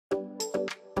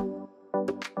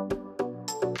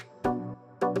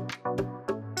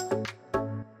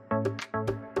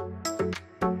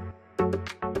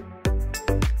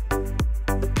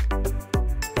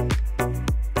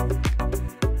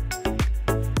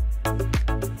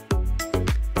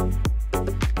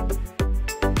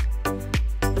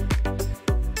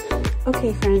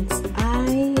Okay friends,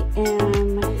 I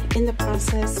am in the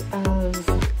process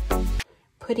of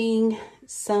putting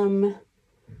some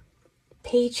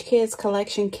page kits,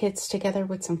 collection kits together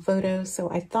with some photos.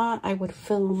 So I thought I would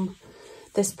film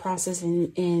this process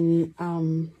in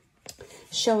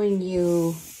showing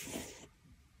you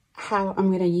how I'm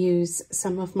going to use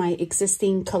some of my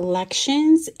existing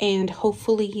collections and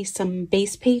hopefully some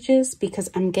base pages,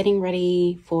 because I'm getting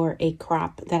ready for a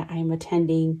crop that I'm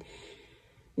attending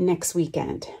next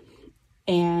weekend.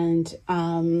 And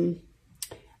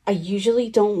I usually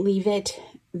don't leave it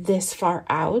this far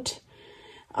out.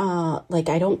 Like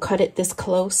I don't cut it this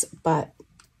close, but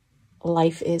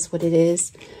life is what it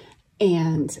is.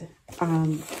 And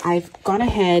I've gone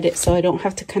ahead so I don't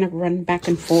have to kind of run back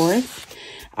and forth.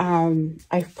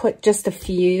 I've put just a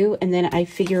few, and then I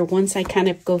figure once I kind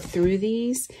of go through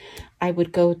these, I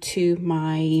would go to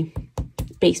my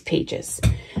base pages.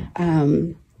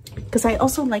 Because I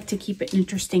also like to keep it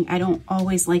interesting. I don't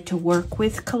always like to work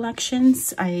with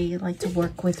collections. I like to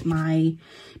work with my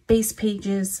base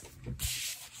pages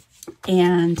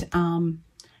and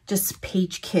just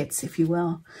page kits, if you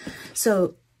will.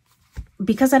 So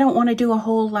because I don't want to do a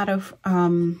whole lot of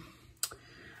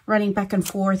running back and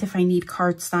forth if I need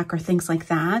cardstock or things like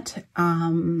that,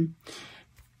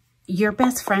 your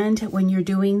best friend when you're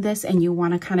doing this and you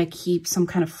want to kind of keep some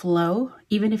kind of flow,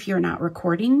 even if you're not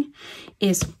recording,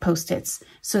 is Post-its.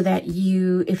 So that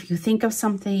you, if you think of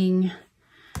something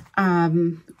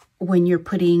when you're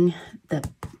putting the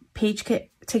page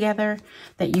kit together,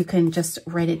 that you can just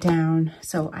write it down.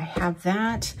 So I have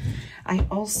that. I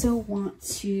also want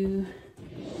to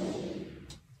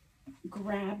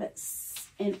grab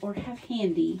or have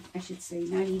handy, I should say,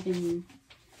 not even,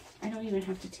 I don't even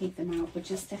have to take them out, but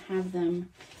just to have them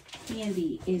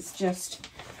handy is just,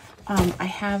 I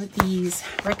have these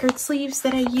record sleeves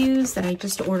that I use that I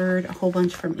just ordered a whole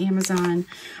bunch from Amazon.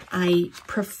 I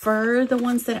prefer the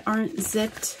ones that aren't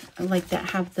zipped, like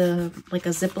that have the, like a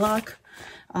Ziploc.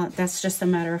 That's just a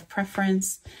matter of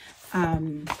preference.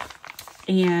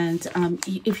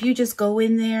 If you just go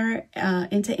in there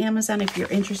into Amazon, if you're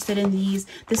interested in these,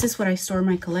 this is what I store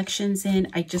my collections in.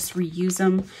 I just reuse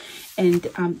them, and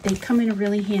they come in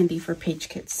really handy for page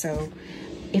kits. So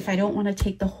if I don't want to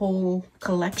take the whole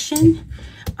collection,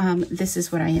 this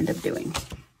is what I end up doing.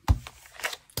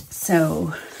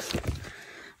 So,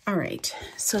 all right.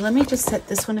 So let me just set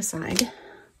this one aside.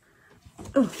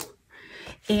 Oh,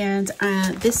 and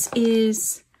this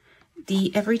is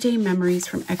the Everyday Memories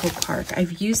from Echo Park.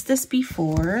 I've used this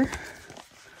before.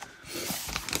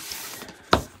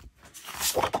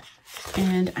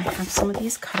 And I have some of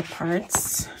these cut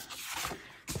aparts.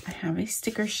 I have a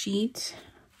sticker sheet.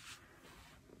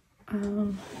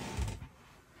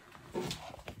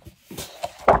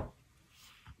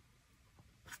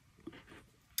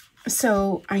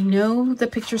 So I know the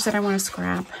pictures that I want to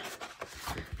scrap.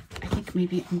 I think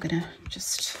maybe I'm gonna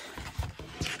just,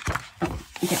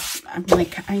 yeah,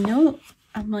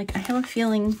 I have a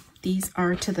feeling these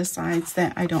are to the sides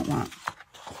that I don't want.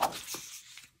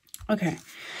 Okay,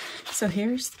 so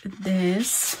here's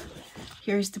this.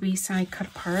 Here's the B-side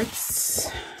cut aparts.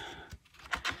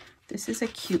 This is a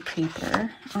cute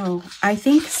paper. Oh, I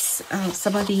think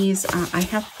some of these, I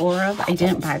have 4 of. I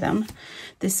didn't buy them.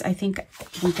 This, I think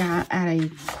we got at a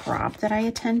crop that I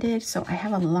attended. So I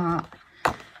have a lot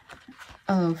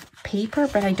of paper,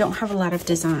 but I don't have a lot of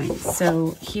designs.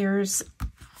 So here's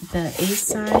the A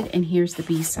side and here's the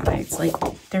B sides.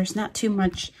 Like there's not too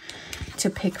much to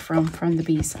pick from the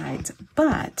B sides,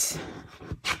 but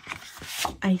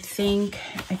I think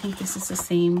this is the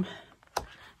same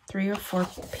 3 or 4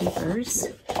 papers,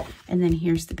 and then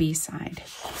here's the B side.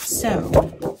 So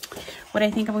what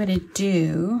I think I'm going to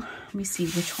do, let me see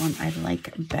which one I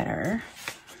like better.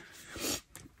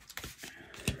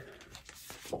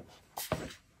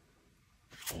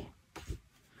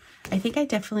 I think I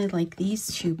definitely like these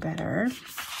 2 better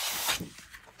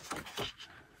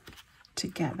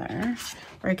together,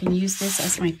 or I can use this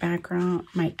as my background,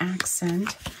 my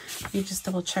accent. Let me just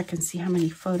double check and see how many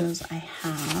photos I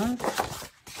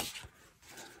have.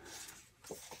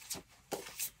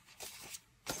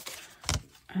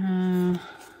 Uh,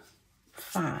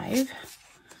 5.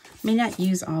 May not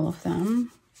use all of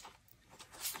them.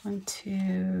 1,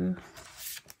 2,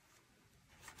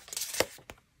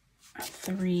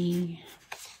 3.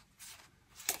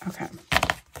 Okay.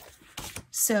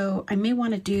 So I may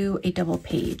want to do a double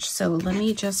page. So let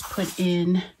me just put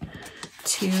in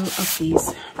 2 of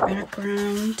these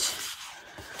background.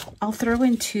 I'll throw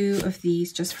in 2 of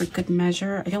these just for good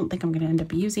measure. I don't think I'm going to end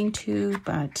up using 2,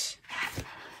 but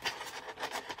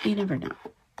you never know.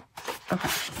 Okay.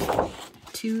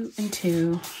 2 and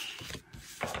 2.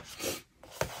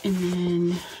 And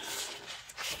then,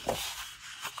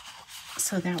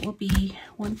 so that will be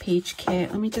one page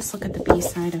kit. Let me just look at the B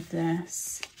side of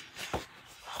this.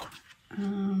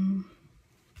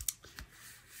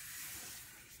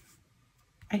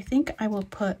 I think I will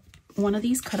put one of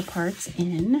these cut aparts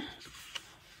in,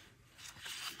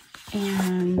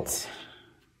 and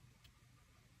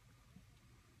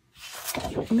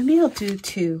maybe I'll do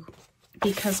two,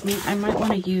 because I might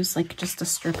want to use like just a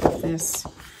strip of this.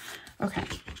 Okay,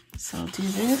 so I'll do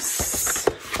this,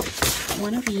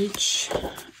 one of each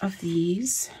of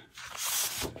these,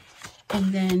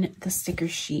 and then the sticker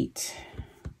sheet.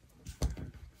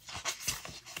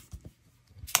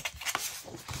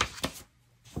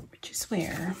 Which is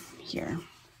where? Here.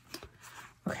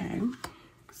 Okay.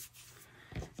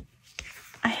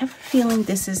 I have a feeling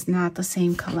this is not the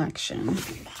same collection.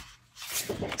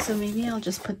 So maybe I'll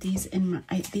just put these in my,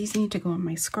 these need to go in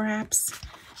my scraps.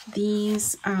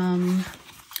 These,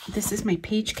 this is my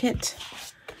page kit.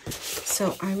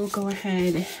 So I will go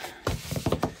ahead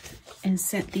and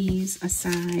set these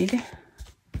aside.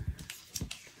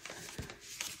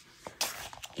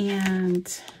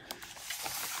 And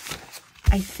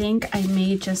I think I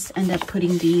may just end up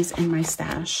putting these in my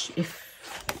stash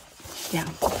yeah.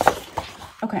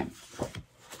 Okay.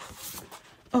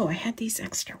 Oh, I had these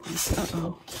extra ones.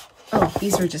 Uh-oh. Oh,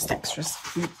 these were just extras,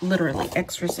 literally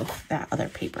extras of that other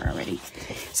paper already.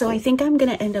 So I think I'm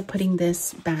going to end up putting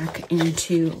this back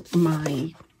into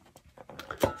my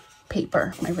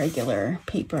paper, my regular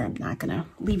paper. I'm not going to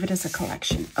leave it as a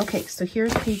collection. Okay, so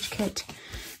here's page kit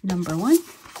number 1.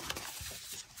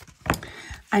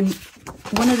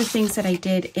 One of the things that I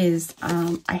did is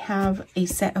I have a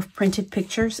set of printed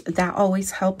pictures. That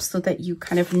always helps so that you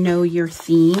kind of know your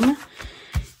theme.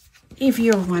 If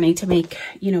you're wanting to make,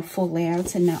 you know, full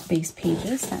layouts and not base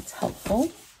pages, that's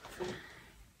helpful.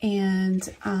 And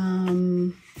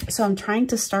so I'm trying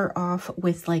to start off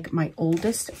with like my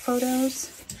oldest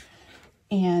photos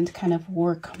and kind of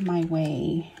work my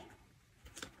way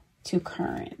to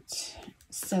current.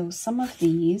 So some of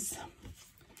these,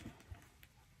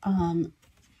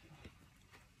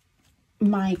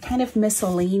 my kind of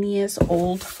miscellaneous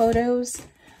old photos,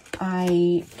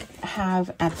 I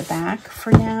have at the back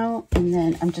for now, and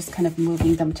then I'm just kind of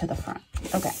moving them to the front.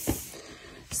 Okay,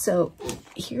 so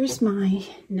here's my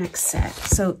next set.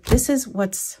 So this is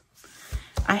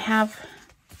I have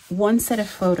one set of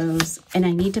photos, and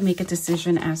I need to make a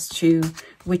decision as to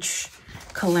which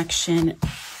collection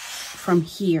from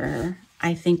here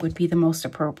I think would be the most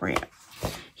appropriate.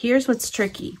 Here's what's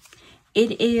tricky.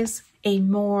 It is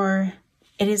more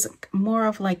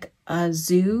of like a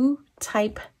zoo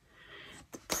type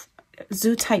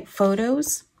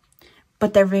photos,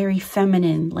 but they're very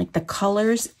feminine. Like the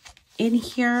colors in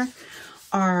here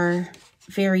are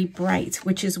very bright,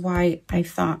 which is why I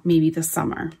thought maybe the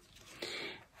summer,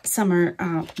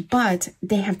 but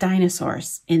they have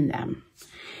dinosaurs in them.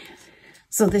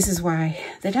 So this is why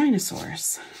the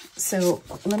dinosaurs. So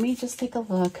let me just take a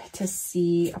look to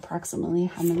see approximately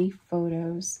how many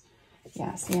photos.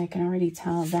 Yeah, see, I can already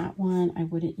tell that one I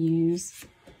wouldn't use.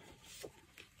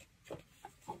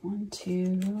 1,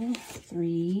 2,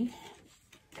 3,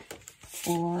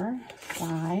 4,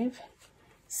 5,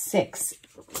 6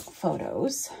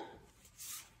 photos.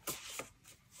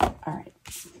 All right,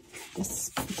 this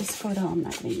photo I'm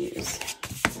not going to use,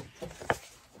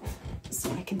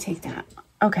 so I can take that.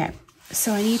 Okay,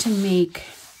 so I need to make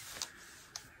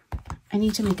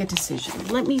a decision.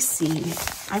 Let me see.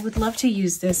 I would love to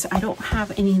use this. I don't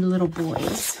have any little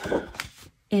boys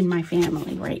in my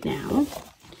family right now,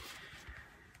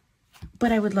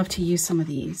 but I would love to use some of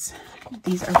these.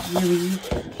 These are really,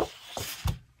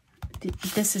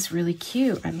 this is really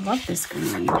cute. I love this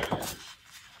green.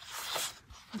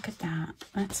 Look at that.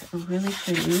 That's really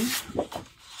pretty.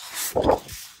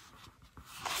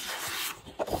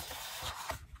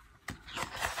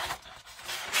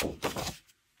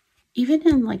 Even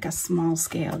in like a small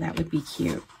scale, that would be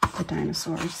cute, the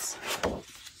dinosaurs.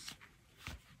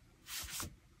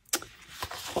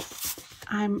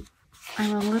 I'm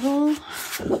a little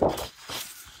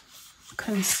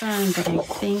concerned that I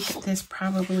think this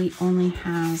probably only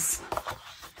has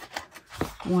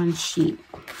one sheet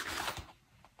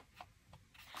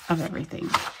of everything.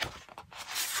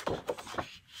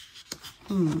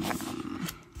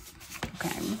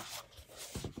 Okay.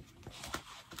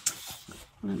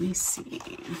 Let me see.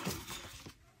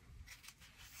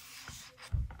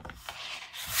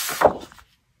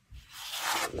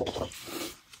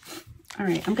 All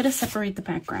right, I'm going to separate the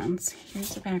backgrounds.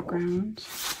 Here's the background.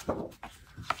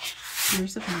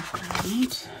 Here's the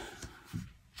background.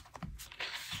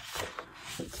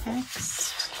 The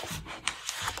text.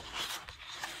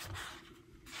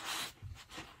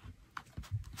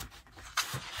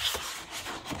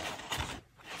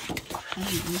 try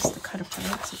to use the cut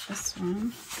aparts of this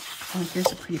one. Oh,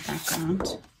 here's a pretty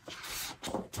background.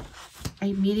 I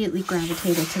immediately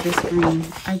gravitated to this green.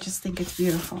 I just think it's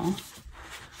beautiful.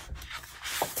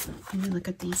 Let me look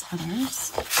at these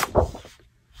others.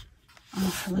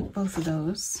 Oh, I like both of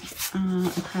those.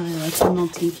 I probably like the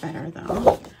multi better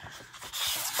though.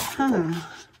 Huh.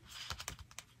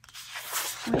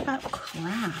 What about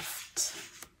craft?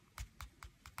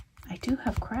 I do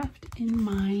have craft in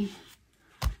my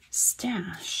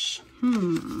stash.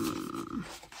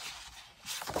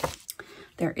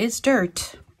 There is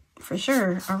dirt for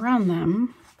sure around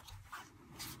them.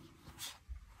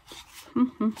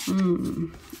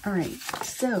 All right,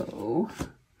 so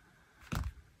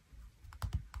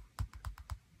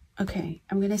okay,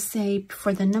 I'm gonna say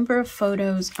for the number of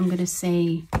photos, I'm gonna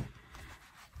say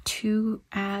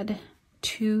add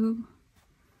two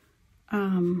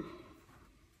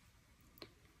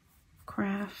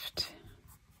craft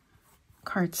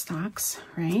cardstocks,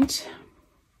 right?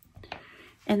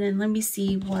 And then let me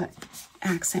see what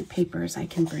accent papers I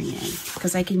can bring in,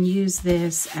 because I can use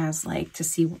this as like to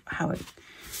see how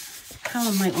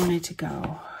I might want it to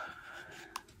go.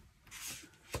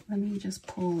 Let me just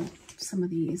pull some of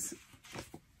these.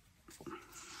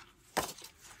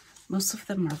 Most of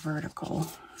them are vertical.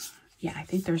 Yeah, I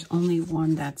think there's only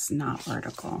one that's not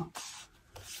vertical.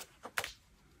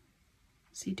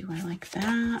 See, do I like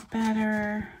that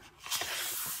better?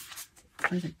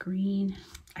 Or the green?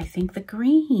 I think the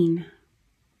green.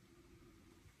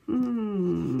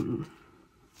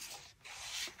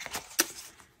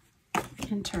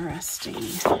 Interesting.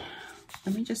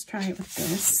 Let me just try it with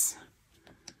this.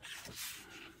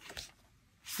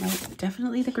 Nope,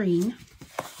 definitely the green.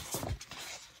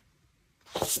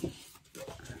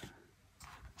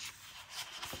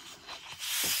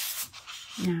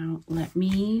 Now, let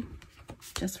me,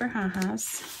 just for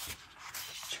ha-has,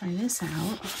 try this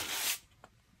out.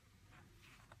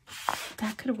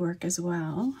 That could work as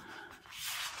well.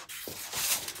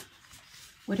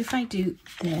 What if I do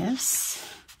this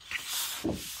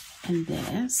and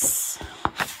this?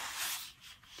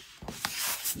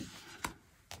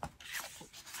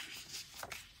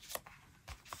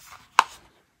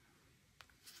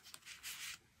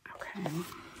 Okay.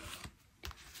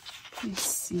 Let's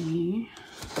see.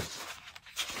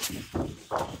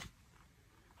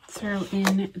 Throw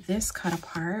in this cut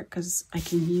apart because I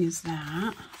can use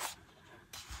that.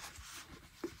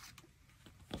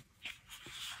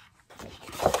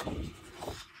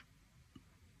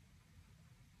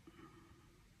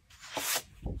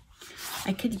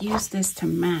 I could use this to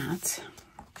mat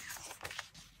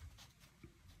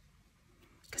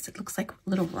because it looks like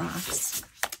little rocks.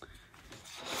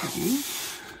 Okay.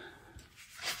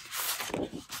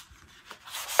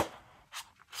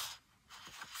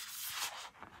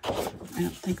 I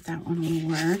don't think that one will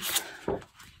work.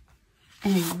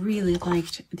 And I really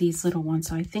liked these little ones,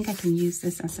 so I think I can use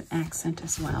this as an accent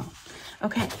as well.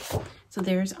 Okay, so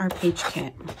there's our page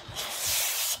kit.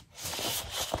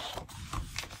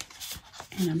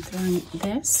 And I'm throwing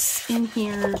this in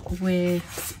here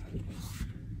with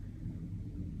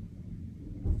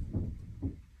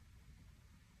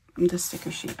the sticker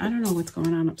sheet. I don't know what's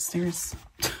going on upstairs.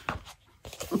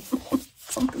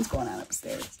 Something's going on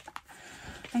upstairs.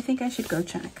 I think I should go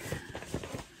check.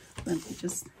 Let me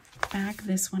just back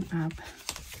this one up.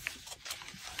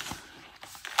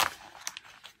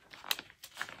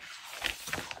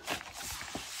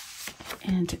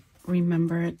 And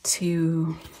remember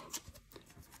to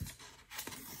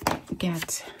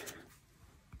get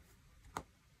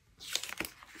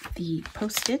the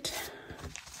Post-it.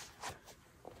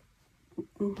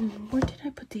 Where did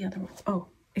I put the other one? Oh,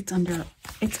 it's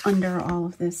under all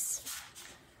of this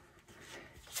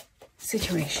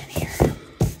situation here.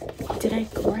 Did I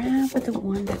grab the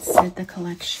one that said the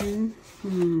collection?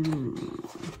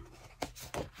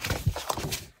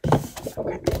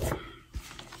 Okay.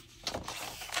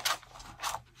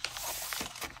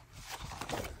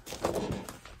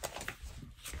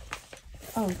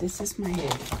 Oh, this is my,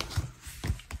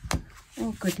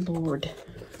 oh, good Lord.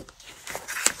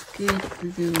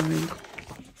 Good Lord.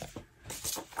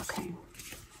 Okay.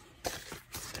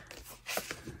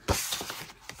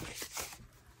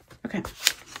 Okay.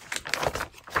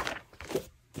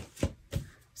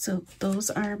 So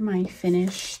those are my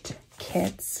finished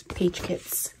kits, page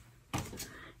kits.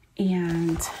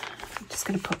 And I'm just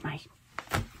going to put my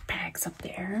bags up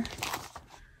there.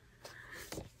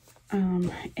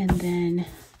 And then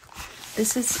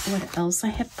this is what else I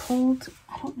had pulled.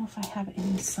 I don't know if I have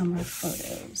any summer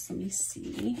photos. Let me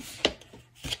see.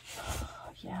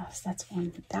 Oh, yes, that's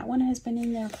one. That one has been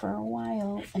in there for a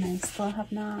while, and I still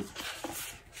have not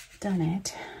done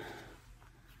it.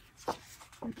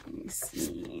 Let me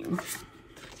see.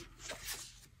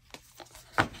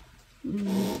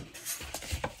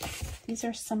 These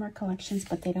are summer collections,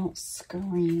 but they don't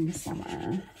scream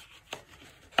summer.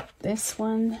 This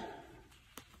one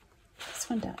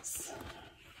does.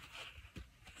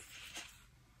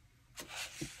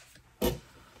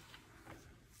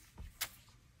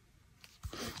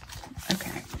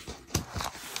 Okay.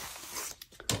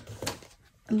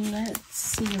 Let's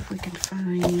see if we can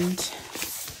find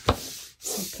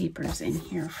some papers in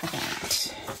here for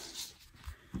that.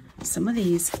 Some of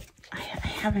these,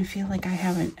 I feel like I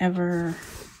haven't ever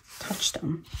touched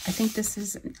them. I think this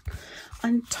is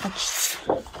untouched.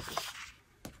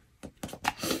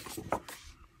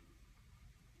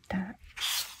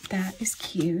 That is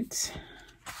cute.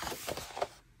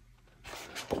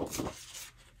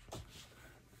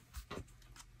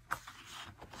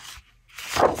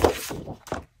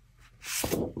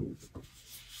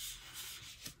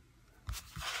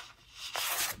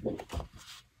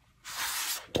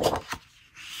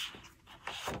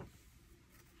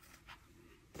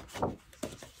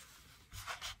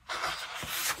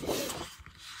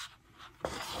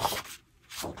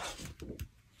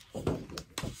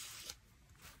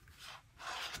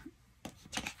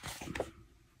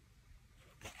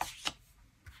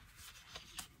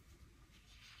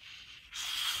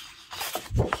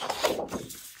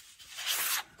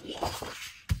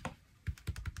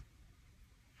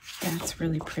 That's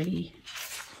really pretty.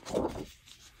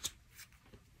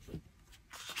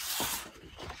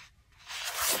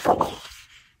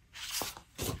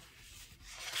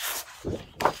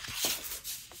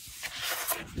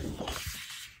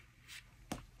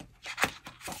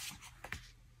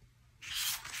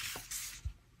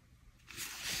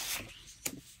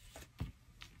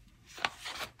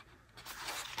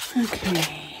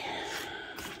 Okay.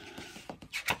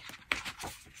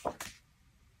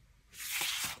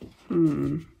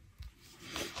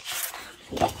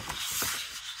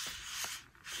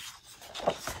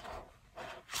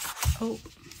 Oh,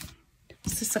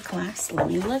 is this a class? Let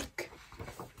me look.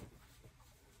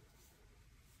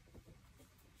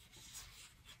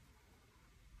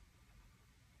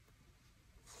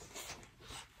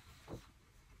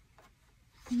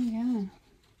 Yeah.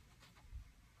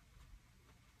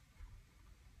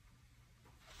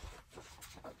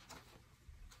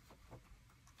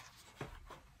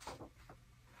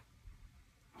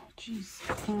 Oh, geez.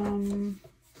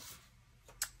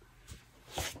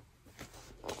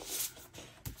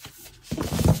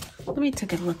 Let me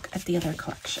take a look at the other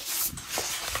collection.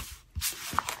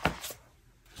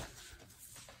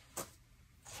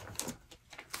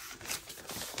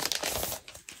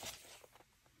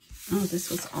 Oh, this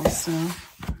was also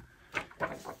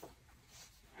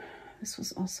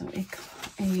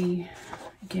a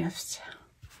gift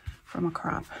from a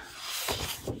crop.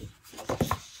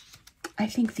 I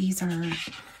think these are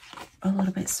a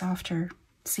little bit softer.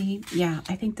 See? Yeah,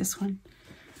 I think this one.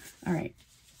 All right.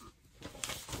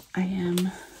 I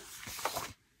am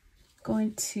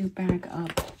going to bag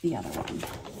up the other one.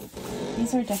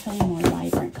 These are definitely more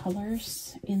vibrant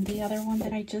colors in the other one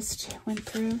that I just went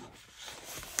through.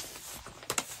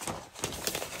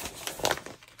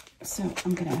 So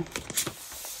I'm gonna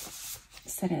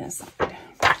set it aside.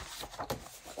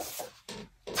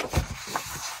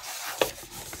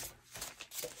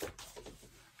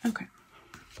 Okay.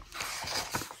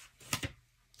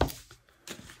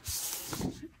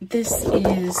 This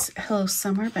is Hello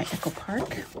Summer by Echo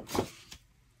Park.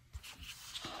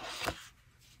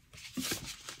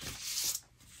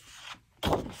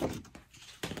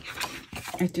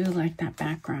 I do like that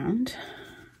background.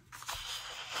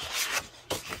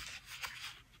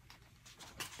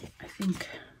 I think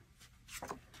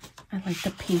I like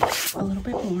the pink a little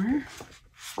bit more.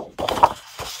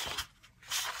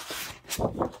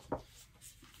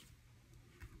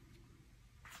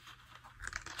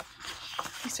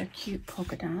 These are cute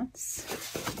polka dots.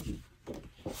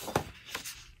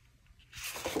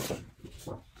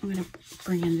 I'm going to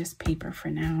bring in this paper for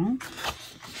now.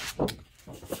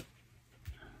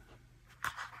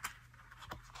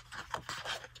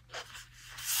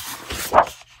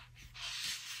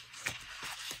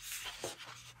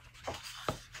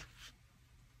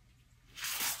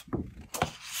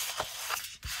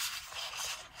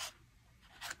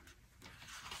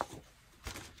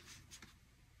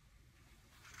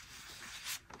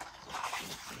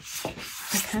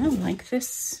 I kind of like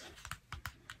this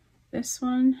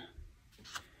one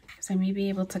because I may be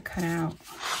able to cut out,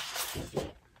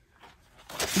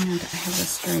 and I have the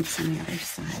stripes on the other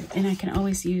side, and I can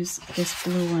always use this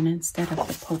blue one instead of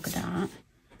the polka dot.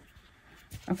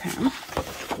 Okay.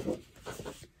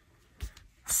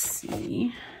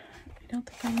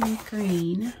 mint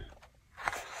green.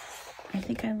 I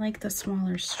think I like the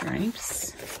smaller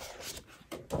stripes.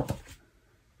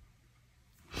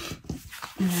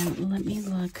 And let me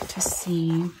look to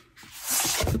see.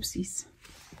 Oopsies.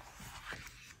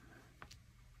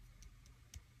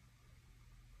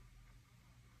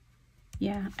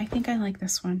 Yeah, I think I like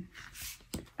this one.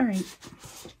 All right.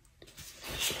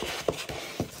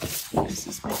 This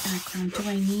is my background. Do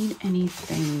I need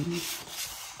anything?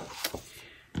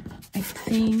 I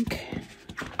think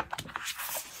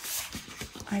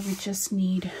I would just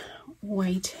need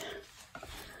white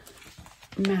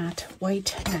mats.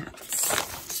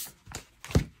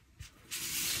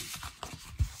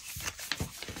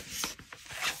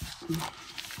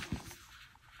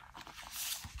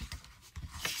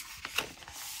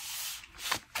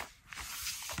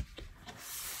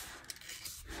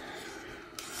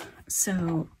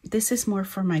 So this is more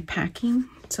for my packing.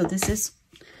 So this is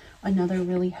another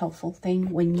really helpful thing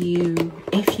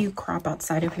if you crop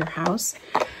outside of your house.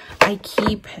 I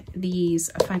keep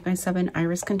these 5x7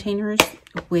 iris containers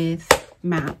with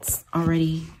mats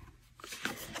already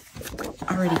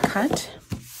cut.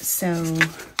 So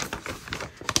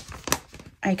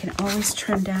I can always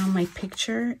trim down my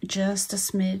picture just a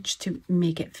smidge to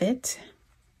make it fit.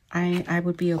 I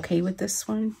would be okay with this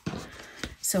one.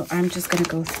 So I'm just going to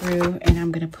go through and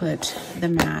I'm going to put the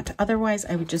mat. Otherwise,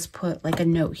 I would just put like a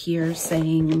note here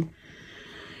saying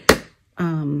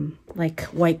like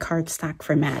white cardstock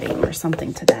for matting or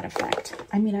something to that effect.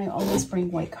 I mean, I always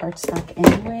bring white cardstock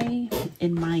anyway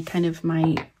in my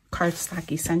my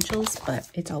cardstock essentials, but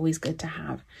it's always good to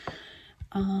have.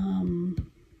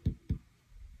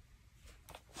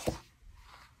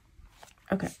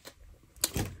 Okay.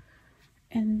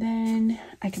 And then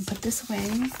I can put this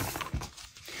away.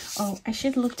 Oh, I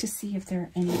should look to see if there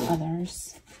are any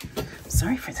others.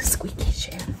 Sorry for the squeaky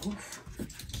chair. Oof.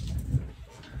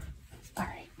 All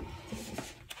right.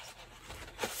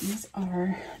 These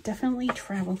are definitely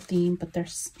travel themed, but they're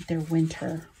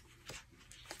winter.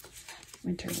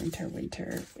 Winter.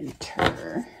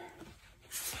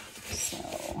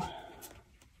 So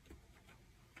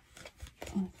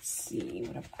let's see,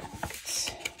 what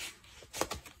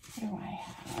do I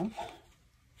have?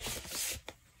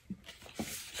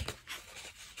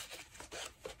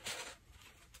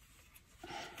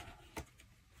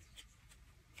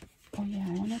 Oh yeah,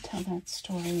 I want to tell that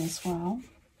story as well.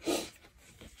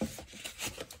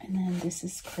 And then this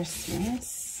is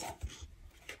Christmas.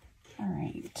 All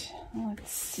right,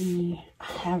 let's see. I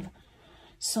have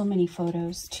so many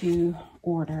photos to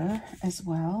order as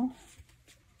well.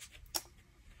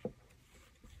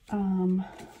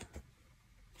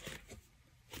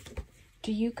 Do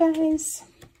you guys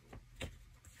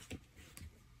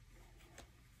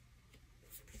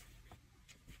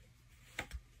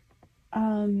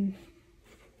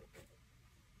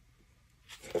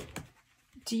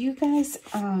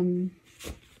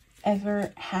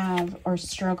ever have or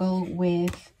struggle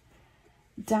with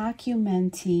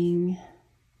documenting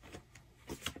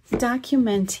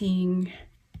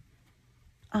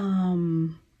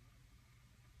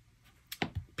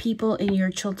people in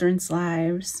your children's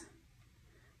lives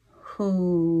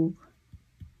who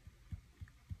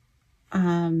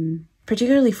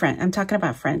particularly friends? I'm talking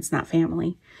about friends, not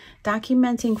family.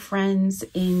 Documenting friends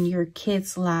in your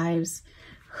kids' lives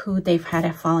who they've had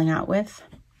a falling out with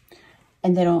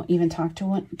and they don't even talk to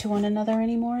one another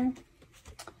anymore.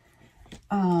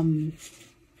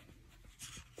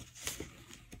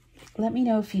 Let me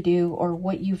know if you do or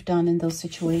what you've done in those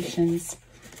situations.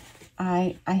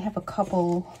 I have a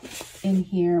couple in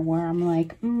here where I'm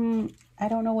like, I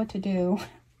don't know what to do.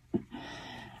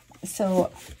 So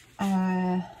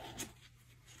I'm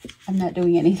not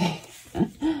doing anything.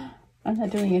 I'm not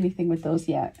doing anything with those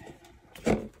yet.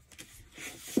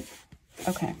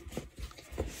 Okay.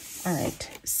 All right.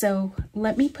 So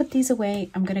let me put these away.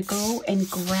 I'm going to go and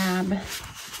grab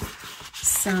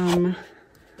some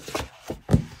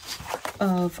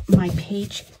of my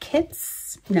page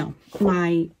kits. No,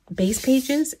 my base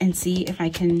pages and see if I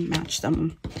can match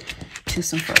them to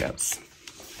some photos.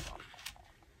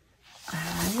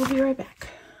 I will be right back.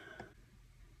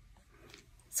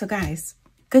 So guys,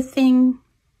 good thing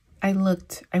I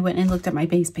went and looked at my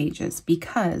base pages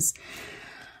because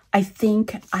I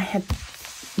think I had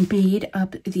made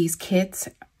up these kits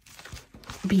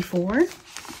before,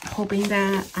 hoping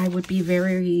that I would be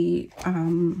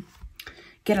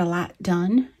get a lot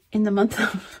done in the month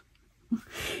of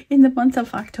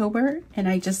October, and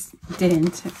I just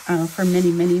didn't for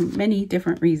many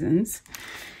different reasons.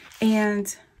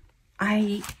 And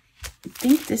I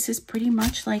think this is pretty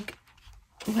much like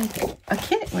a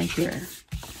kit right here,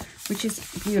 which is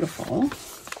beautiful.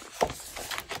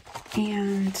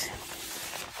 And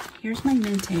here's my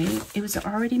Minty. It was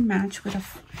already matched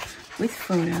with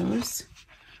photos.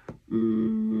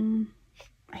 I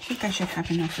think I should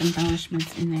have enough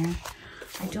embellishments in there.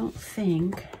 I don't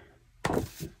think.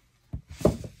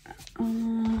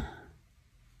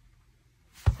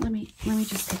 Let me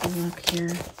just take a look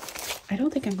here. I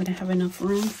don't think I'm going to have enough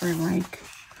room for like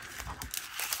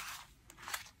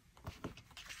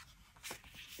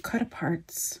cut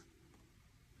aparts.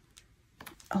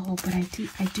 Oh, but I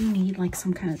do need like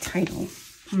some kind of title.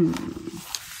 All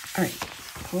right,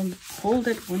 hold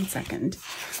it 1 second.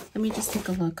 Let me just take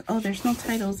a look. Oh, there's no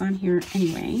titles on here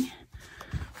anyway.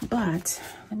 But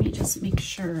let me just make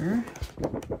sure.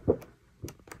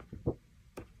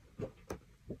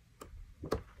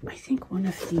 I think one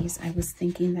of these, I was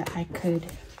thinking that I could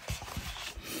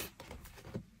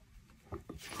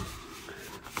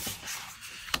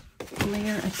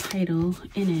layer a title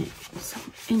in it. So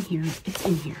in here, it's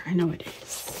in here. I know it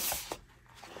is.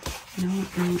 No,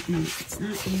 it's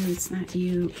not you, it's not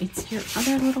you. It's your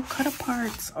other little cut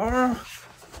aparts. Oh,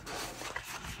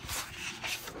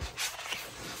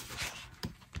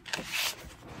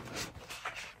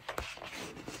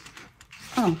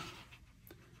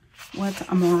 what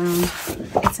a moron.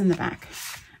 It's in the back.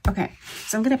 Okay,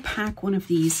 so I'm gonna pack one of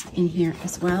these in here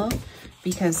as well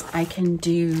because I can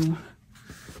do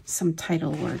some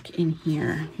title work in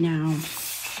here. Now,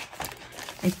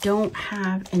 I don't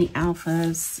have any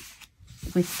alphas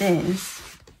with this,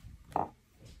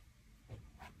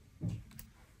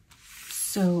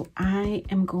 so I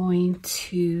am going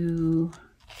to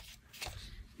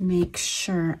make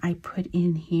sure I put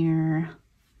in here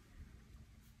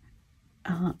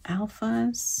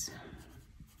alphas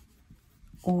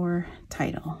or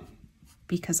title,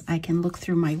 because I can look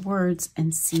through my words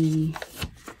and see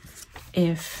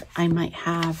if I might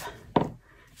have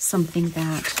something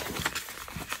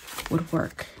that would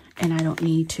work and I don't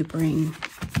need to bring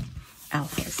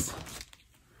alphas.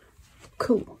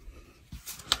 Cool.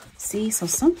 See, so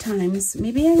sometimes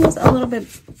maybe I was a little bit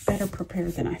better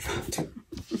prepared than I thought.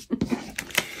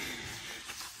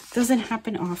 Doesn't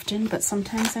happen often, but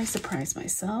sometimes I surprise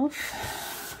myself.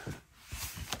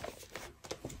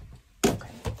 Okay,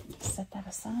 set that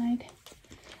aside.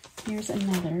 Here's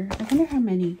another. I wonder how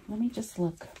many. Let me just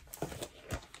look.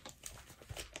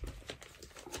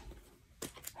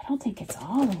 I don't think it's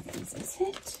all of these, is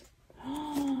it?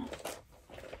 Oh,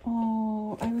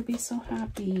 I would be so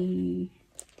happy.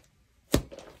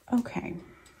 Okay.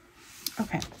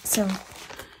 Okay, so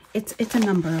it's a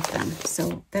number of them,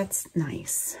 so that's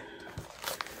nice.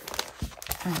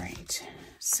 All right,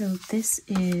 so this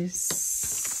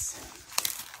is,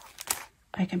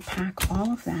 I can pack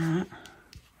all of that.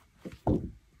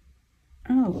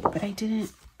 Oh, but I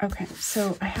didn't. Okay,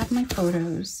 so I have my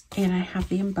photos and I have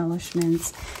the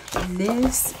embellishments.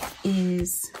 This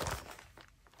is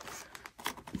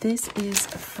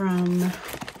from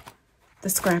the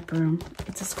scrap room.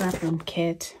 It's a scrap room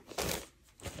kit.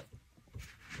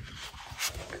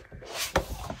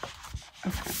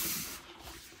 Okay.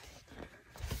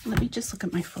 Let me just look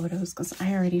at my photos because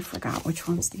I already forgot which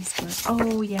ones these were.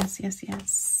 Oh, yes, yes,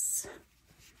 yes.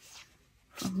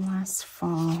 From last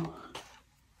fall.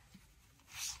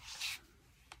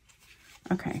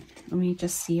 Okay, let me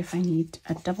just see if I need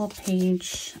a double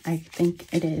page. I think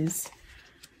it is.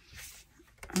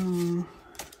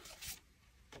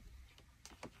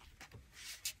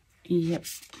 Yep,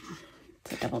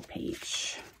 it's a double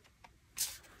page.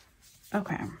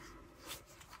 Okay.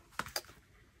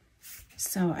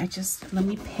 So let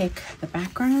me pick the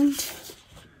background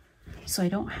so I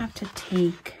don't have to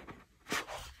take,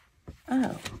 oh, I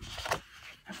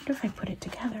wonder if I put it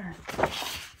together.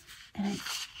 And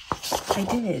I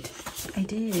did.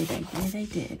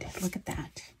 Look at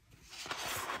that.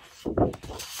 I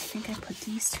think I put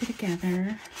these two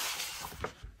together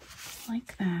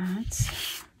like that.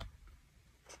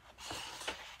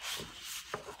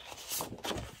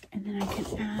 And then I can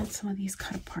add some of these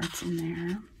cut aparts in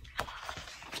there.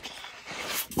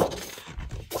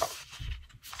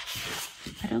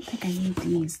 I don't think I need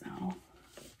these though.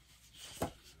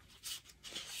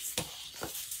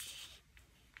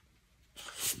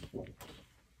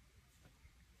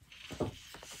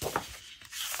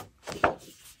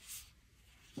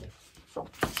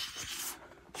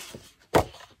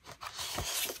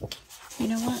 You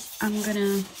know what? I'm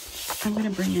gonna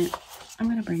bring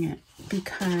it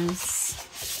because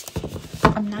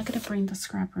I'm not gonna bring the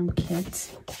scrap room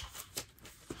kit.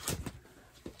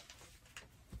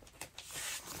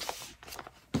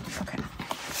 Okay.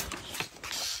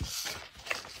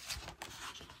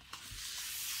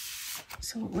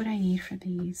 So what would I need for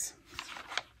these?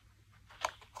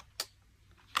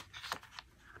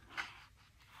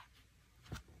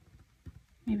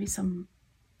 maybe some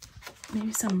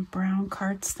brown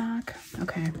cardstock.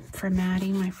 Okay, for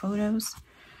matting my photos.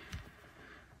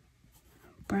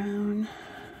 Brown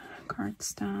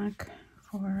cardstock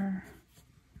for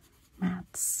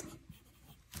mats.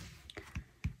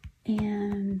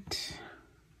 And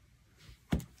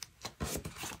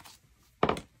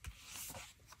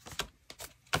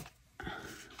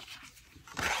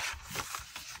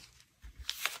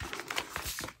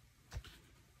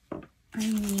I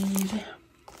need,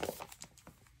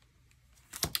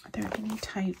 are there any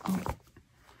I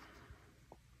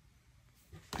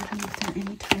don't know if there are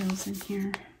any tiles in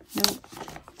here. Nope.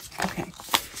 Okay,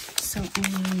 so I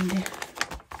need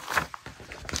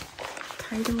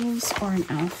titles or an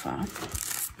alpha.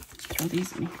 Throw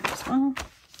these in here as well.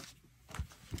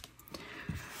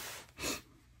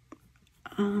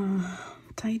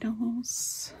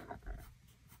 Titles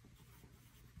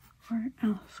or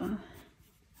alpha.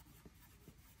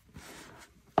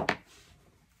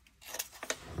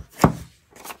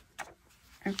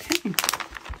 Okay.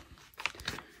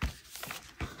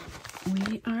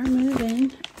 We are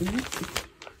moving.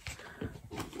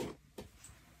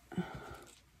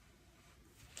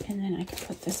 And then I can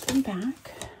put this one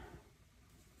back.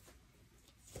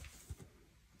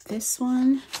 This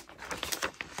one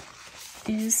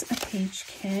is a page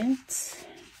kit.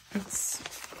 It's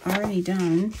already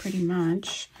done pretty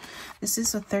much. This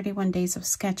is a 31 days of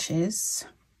sketches.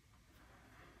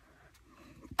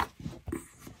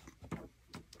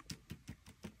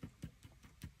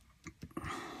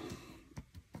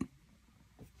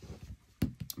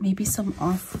 Maybe some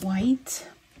off-white.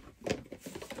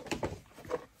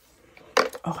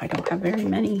 Oh, I don't have very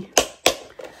many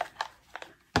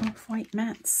off-white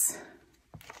mats.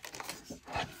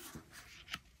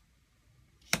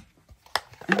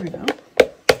 There we go.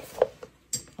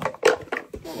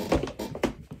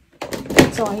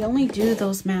 So I only do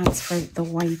those mats for the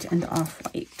white and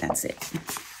off-white. That's it.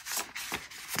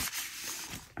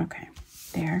 Okay,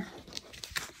 there.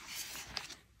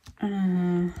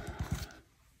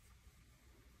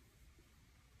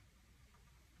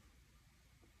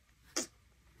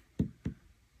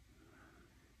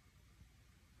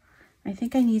 I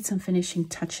think I need some finishing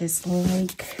touches,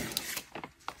 like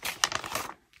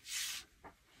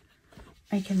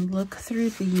I can look through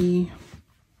the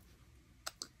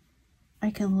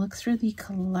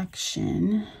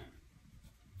collection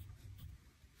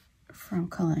from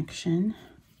collection.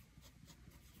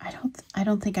 I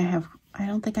don't think I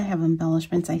have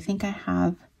embellishments. I think I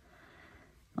have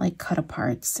like cut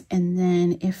aparts, and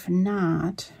then if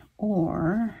not,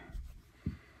 or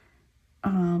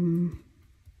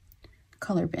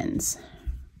color bins.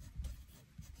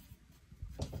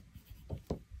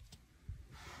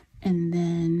 And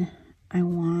then I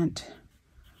want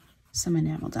some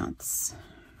enamel dots.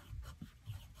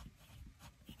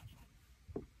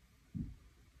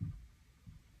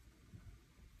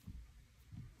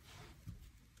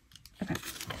 Okay.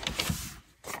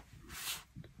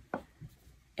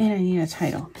 And I need a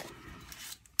title.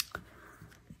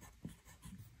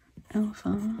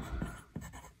 Alpha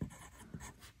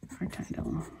for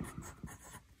title.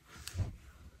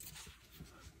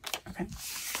 Okay.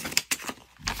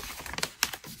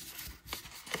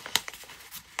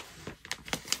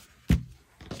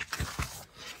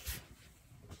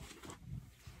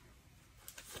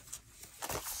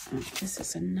 This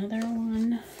is another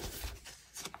one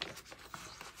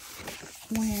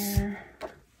where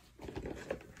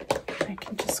I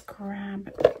can just grab,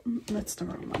 that's the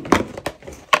wrong one.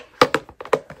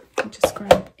 I just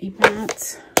grab a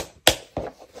mat.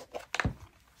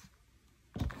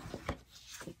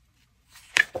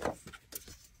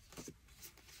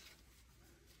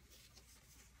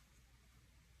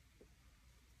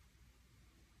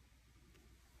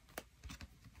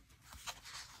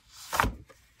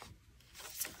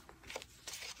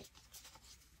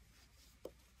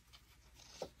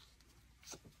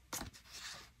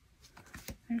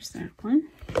 There's that one.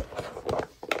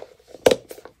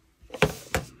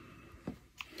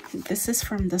 This is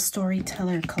from the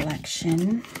Storyteller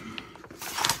collection.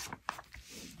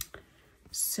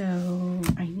 So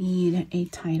I need a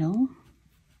title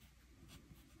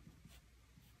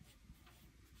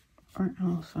or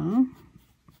alpha.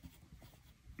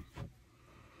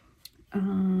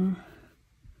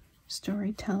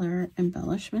 Storyteller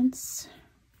embellishments.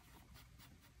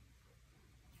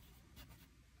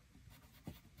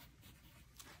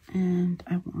 And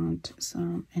I want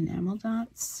some enamel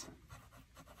dots.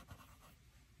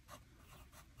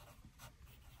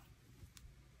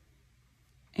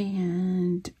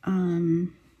 And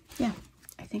yeah,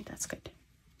 I think that's good.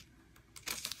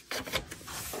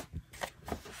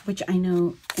 which I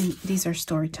know, and these are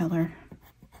Storyteller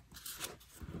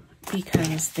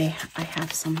because I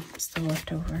have some still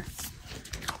left over.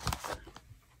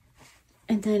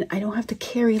 And then I don't have to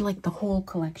carry like the whole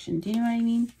collection. Do you know what I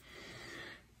mean?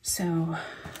 So,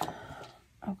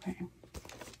 okay.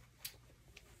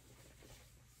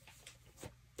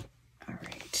 All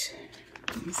right.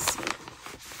 Let me see.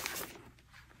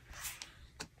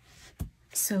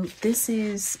 So this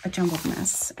is a jumbled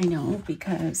mess, I know,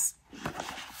 because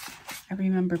I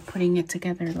remember putting it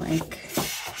together like,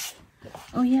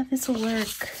 oh yeah, this will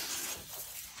work.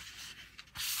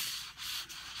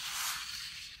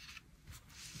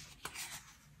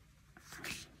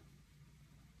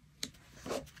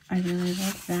 I really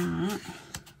like that.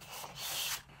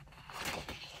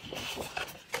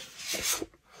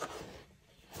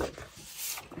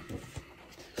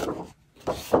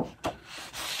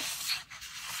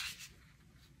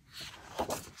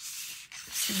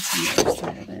 Here's the other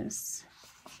side of this.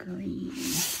 Green.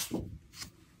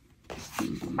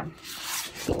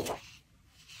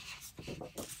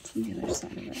 What's the other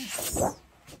side of this?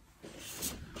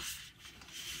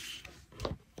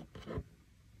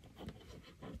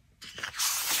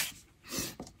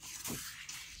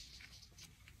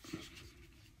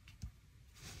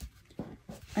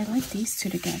 I like these two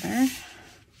together.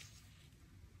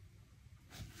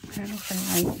 I don't know if I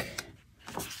like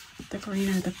the green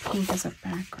or the pink as a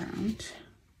background.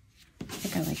 I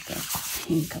think I like the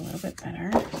pink a little bit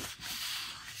better.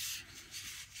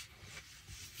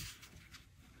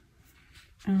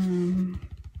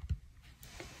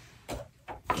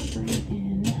 Bring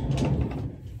in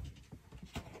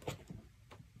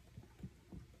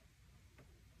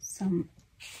some.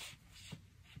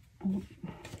 Oh.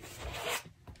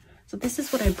 So this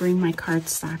is what I bring my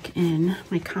cardstock in,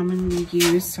 my commonly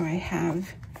used. So I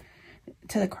have,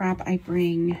 to the crop, I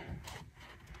bring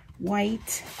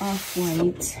white,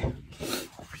 off-white.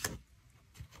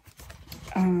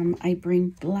 I bring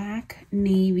black,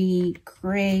 navy,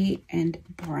 gray, and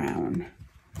brown.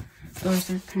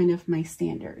 Those are kind of my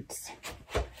standards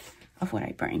of what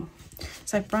I bring.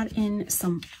 So I brought in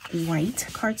some white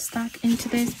cardstock into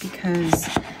this because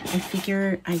I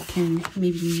figure I can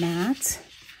maybe matte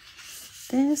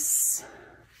this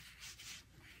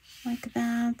like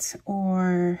that,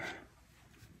 or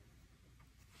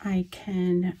I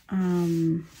can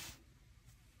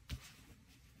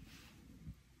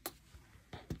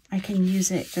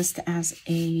use it just as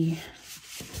a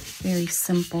very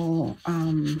simple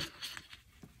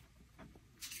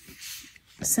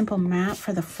simple matte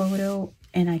for the photo,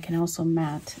 and I can also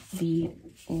matte the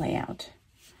layout.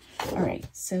 All right,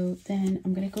 so then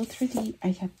I'm gonna go through I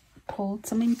have pulled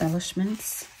some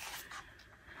embellishments.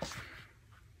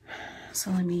 So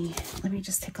let me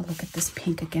just take a look at this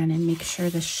pink again and make sure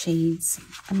the shades,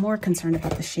 I'm more concerned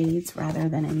about the shades rather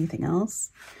than anything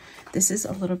else. This is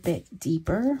a little bit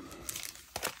deeper.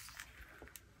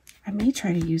 I may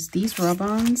try to use these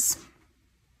rub-ons.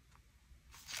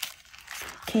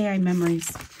 KI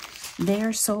Memories. They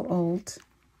are so old.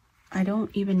 I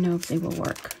don't even know if they will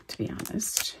work, to be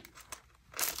honest.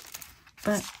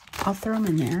 But I'll throw them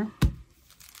in there.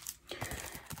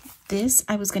 This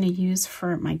I was going to use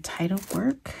for my title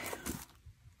work.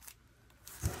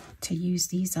 To use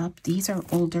these up. These are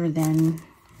older than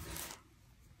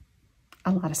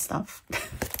a lot of stuff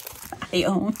I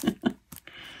own.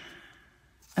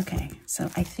 Okay,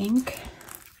 so I think,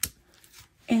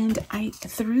 and I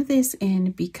threw this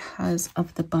in because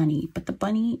of the bunny, but the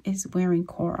bunny is wearing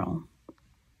coral.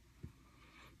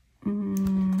 So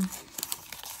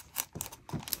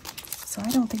I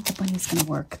don't think the bunny's gonna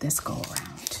work this go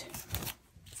around.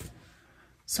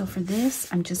 So for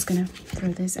this, I'm just gonna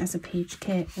throw this as a page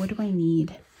kit. What do I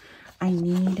need? I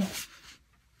need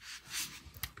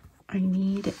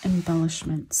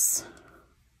embellishments.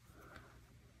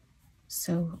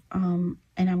 So, and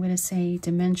I'm going to say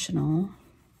dimensional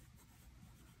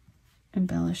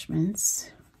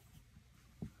embellishments.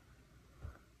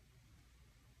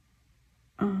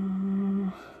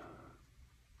 And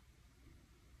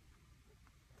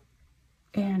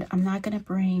I'm not going to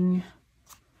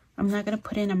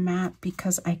put in a matte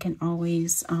because I can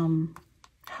always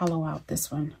hollow out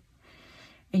this one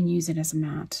and use it as a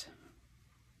matte.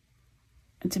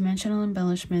 Dimensional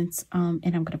embellishments, and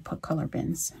I'm going to put color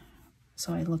bins.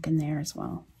 So I look in there as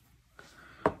well.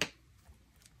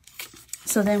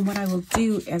 So then what I will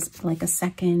do is like a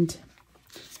second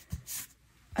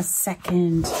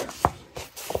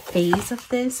phase of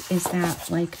this is that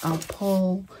like I'll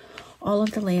pull all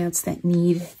of the layouts that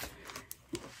need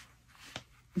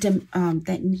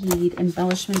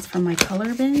embellishments from my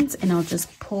color bins, and I'll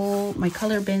just pull my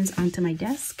color bins onto my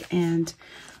desk and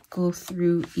go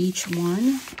through each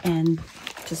one and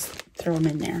just throw them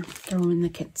in there, throw them in the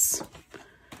kits.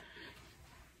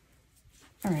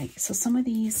 All right, so some of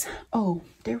these, oh,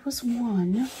 there was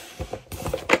one.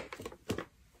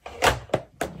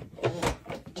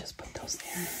 Just put those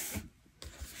there.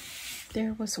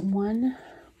 There was one.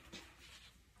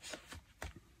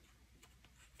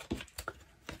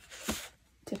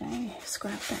 Did I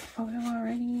scrap that photo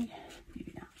already?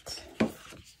 Maybe not.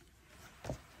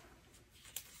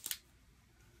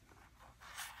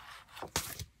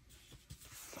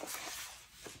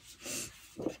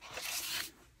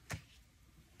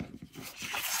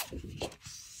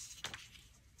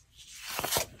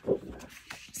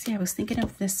 See, I was thinking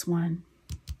of this one.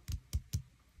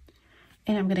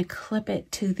 And I'm going to clip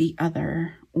it to the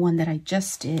other one that I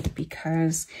just did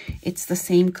because it's the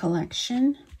same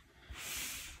collection.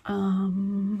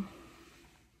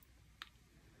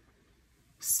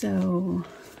 So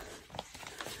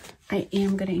I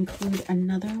am going to include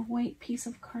another white piece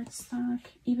of cardstock,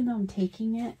 even though I'm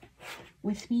taking it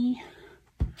with me.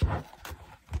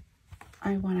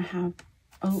 I want to have,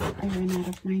 oh, I ran out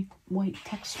of my white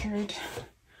textured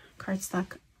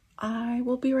cardstock. I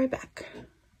will be right back.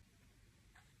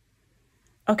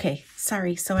 Okay,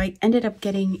 sorry. So I ended up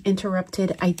getting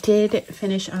interrupted. I did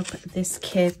finish up this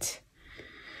kit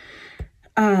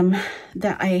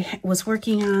that I was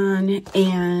working on,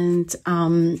 and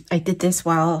I did this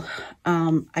while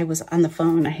I was on the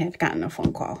phone. I had gotten a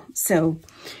phone call. So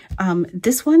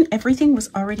this one, everything was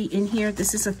already in here.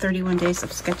 This is a 31 Days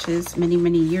of Sketches many,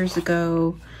 many years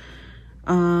ago,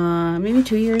 maybe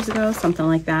 2 years ago, something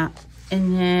like that.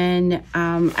 And then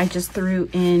I just threw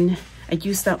in, I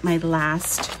used up my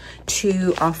last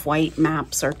 2 off-white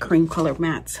maps or cream color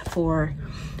mats for,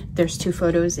 there's 2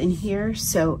 photos in here.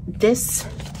 So this,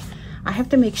 I have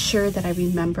to make sure that I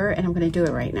remember, and I'm going to do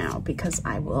it right now because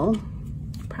I will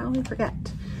probably forget.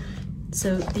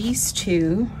 So these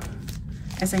 2,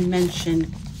 as I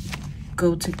mentioned,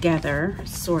 go together,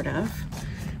 sort of.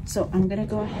 So I'm going to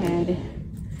go ahead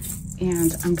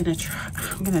and I'm going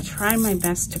to try my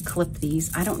best to clip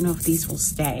these. I don't know if these will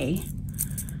stay.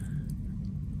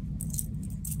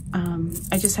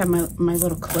 I just have my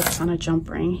little clips on a jump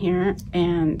ring here,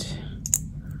 and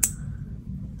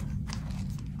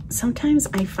sometimes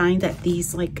I find that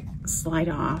these like slide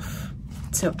off,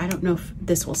 so I don't know if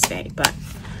this will stay, but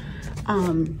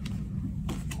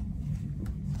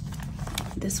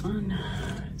this one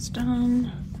is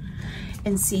done.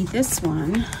 And see, this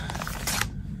one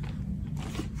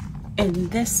and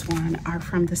this one are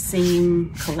from the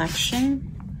same collection.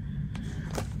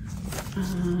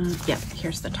 Yep,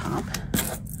 here's the top.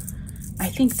 I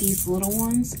think these little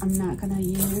ones I'm not gonna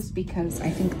use because I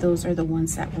think those are the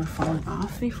ones that were falling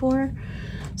off before.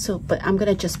 So, but I'm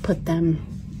gonna just put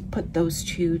those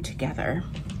 2 together.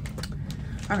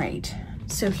 All right,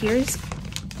 so here's,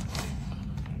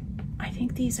 I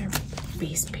think these are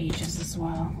base pages as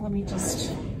well. Let me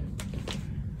just,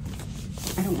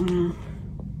 I don't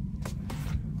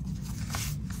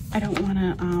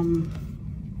wanna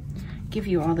give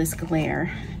you all this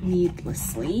glare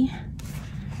needlessly.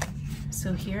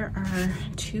 So here are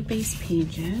 2 base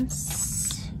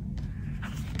pages.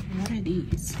 What are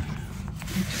these?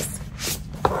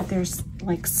 There's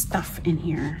like stuff in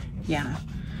here. Yeah.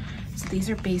 So these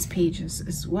are base pages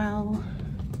as well.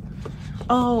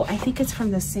 Oh, I think it's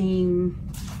from the same,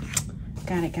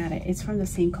 got it. It's from the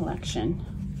same collection.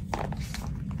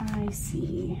 I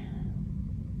see.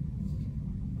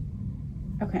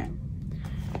 Okay.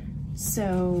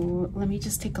 So let me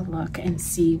just take a look and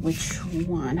see which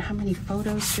one. How many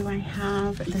photos do I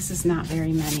have? This is not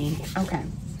very many. Okay.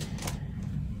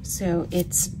 So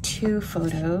it's 2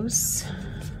 photos.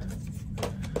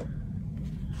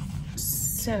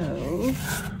 So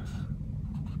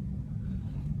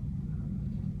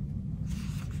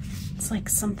it's like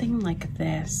something like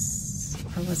this.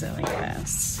 Or was it like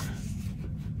this?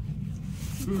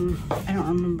 I don't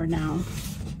remember now.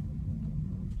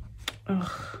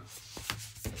 Ugh.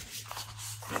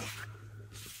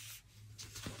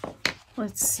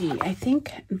 Let's see, I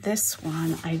think this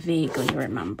one I vaguely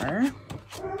remember.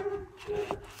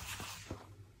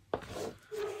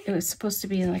 It was supposed to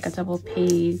be like a double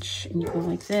page, and you go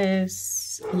like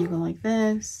this, and you go like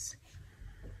this,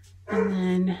 and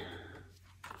then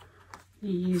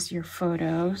you use your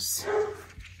photos.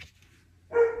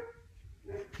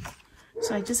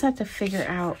 So I just have to figure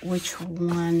out which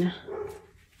one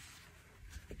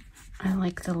I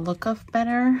like the look of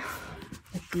better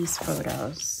with these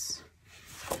photos.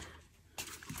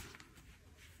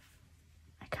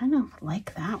 I kind of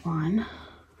like that one.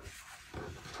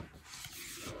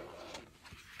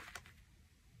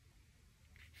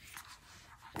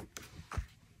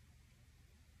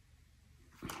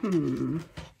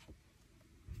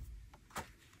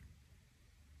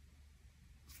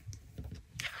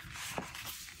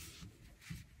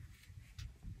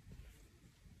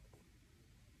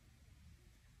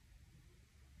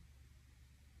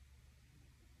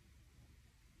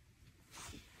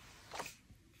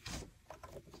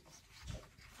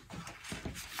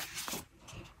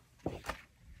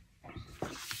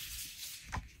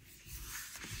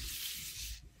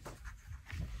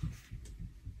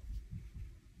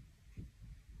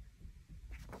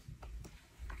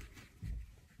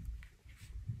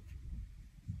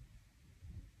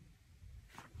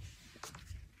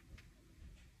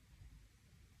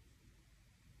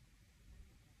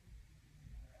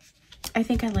 I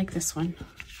think I like this one.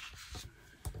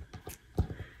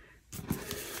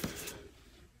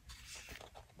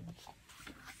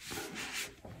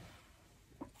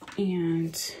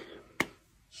 And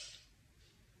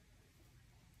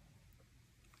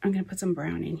I'm going to put some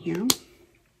brown in here.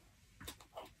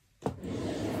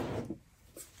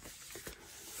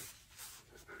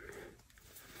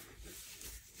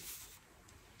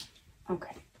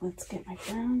 Okay, let's get my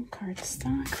brown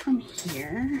cardstock from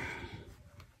here.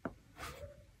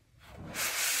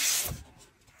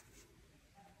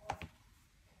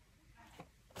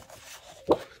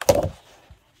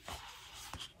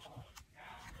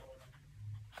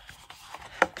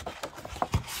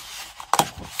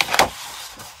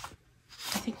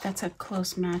 I think that's a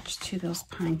close match to those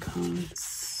pine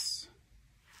cones.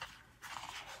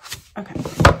 Okay.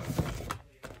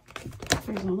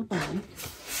 Here's all the brown.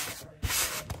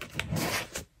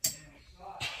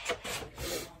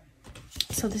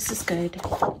 So this is good.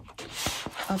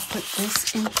 I'll put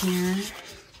this in here.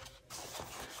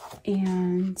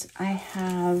 And I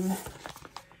have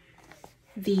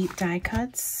the die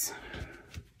cuts.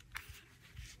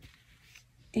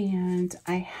 And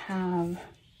I have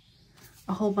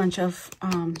a whole bunch of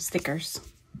stickers.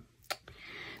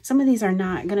 Some of these are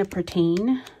not going to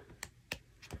pertain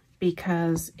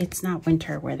because it's not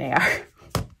winter where they are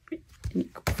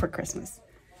for Christmas.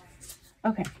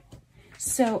 Okay,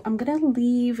 so I'm going to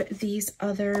leave these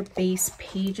other base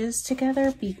pages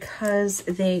together because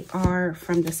they are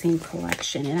from the same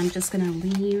collection. And I'm just going to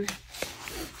leave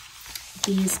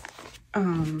these,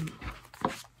 I'm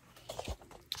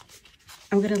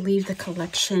going to leave the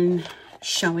collection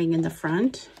showing in the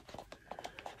front.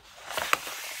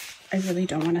 I really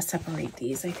don't want to separate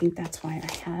these. I think that's why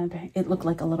I had, it looked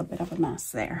like a little bit of a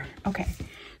mess there. Okay,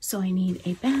 so I need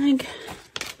a bag.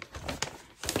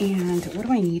 And what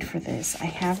do I need for this? I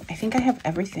think I have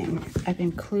everything. I've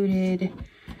included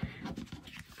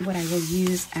what I will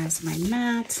use as my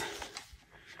mat.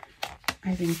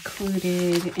 I've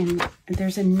included, and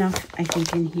there's enough, I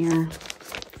think, in here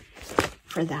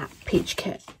for that page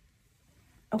kit.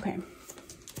 Okay.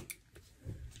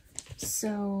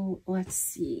 So let's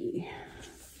see.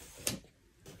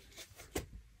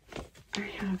 I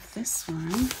have this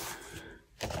one.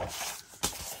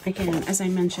 Again, as I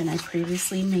mentioned, I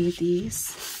previously made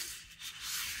these.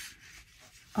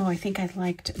 Oh, I think I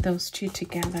liked those two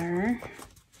together.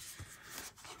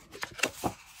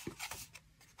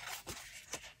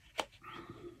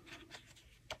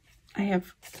 I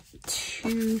have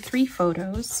 3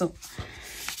 photos, so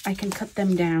I can cut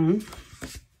them down.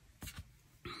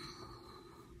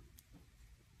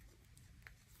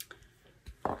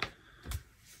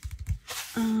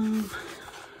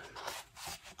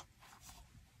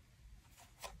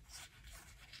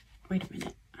 Wait a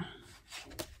minute.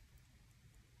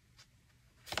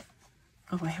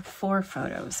 Oh, I have 4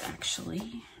 photos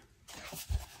actually.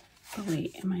 Oh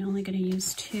wait, am I only going to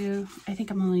use 2? I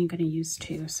think I'm only going to use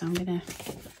 2, so I'm going to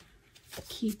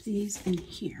keep these in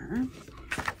here.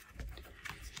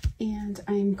 And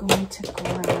I'm going to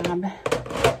grab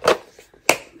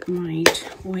my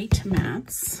white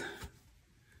mats.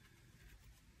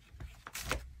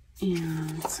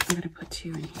 And I'm going to put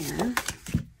 2 in here.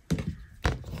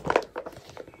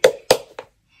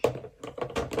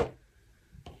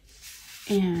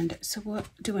 And so what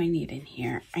do I need in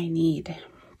here? I need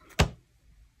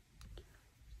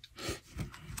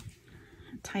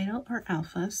title or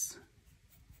alphas.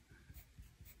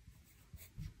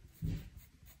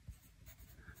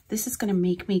 This is going to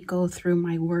make me go through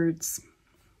my words.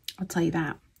 I'll tell you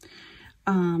that.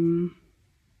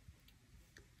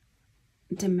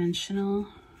 Dimensional.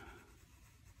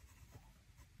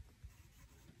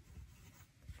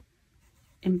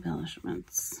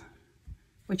 Embellishments,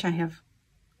 which I have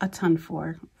a ton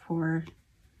for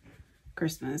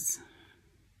Christmas.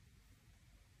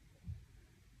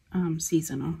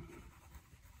 Seasonal.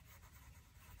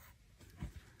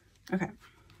 Okay.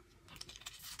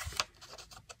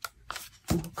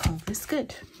 We'll call this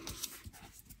good.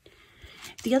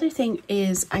 The other thing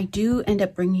is I do end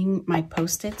up bringing my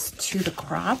Post-its to the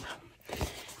crop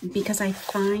because I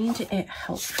find it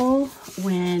helpful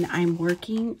when I'm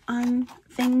working on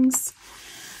things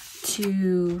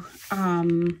to,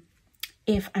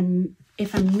 if I'm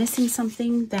missing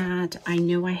something that I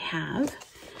know I have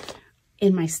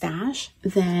in my stash,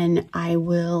 then I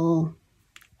will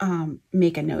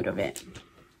make a note of it.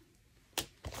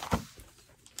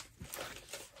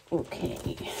 Okay,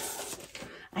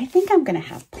 I think I'm gonna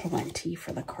have plenty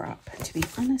for the crop, to be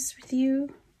honest with you.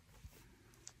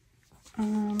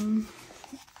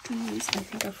 These I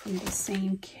think are from the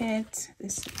same kit.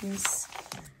 This is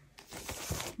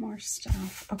more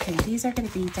stuff. Okay, these are going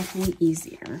to be definitely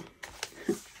easier.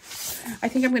 I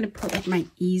think I'm going to put like my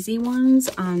easy ones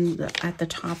on at the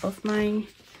top of my,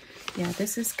 yeah,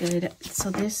 this is good.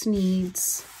 So this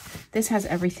has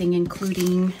everything,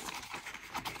 including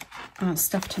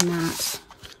stuff to mat.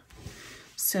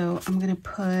 So I'm going to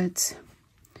put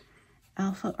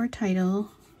alpha or title,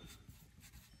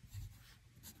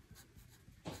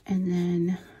 and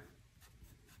then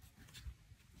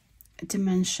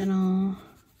dimensional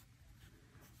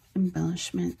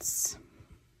embellishments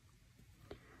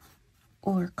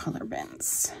or color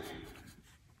bins.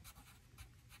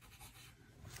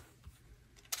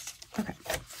 Okay.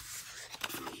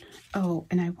 Oh,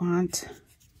 and I want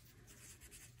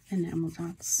enamel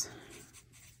dots.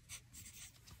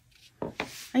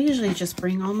 I usually just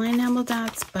bring all my enamel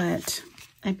dots, but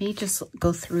I may just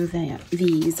go through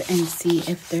these and see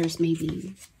if there's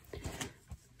maybe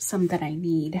some that I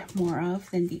need more of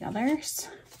than the others.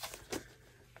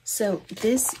 So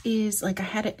this is like, I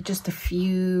had just a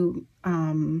few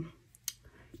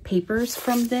papers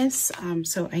from this.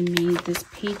 So I made this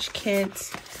page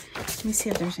kit. Let me see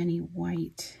if there's any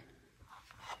white.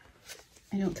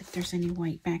 I don't think there's any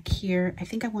white back here. I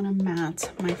think I want to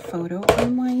mat my photo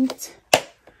on white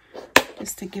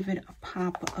just to give it a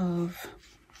pop of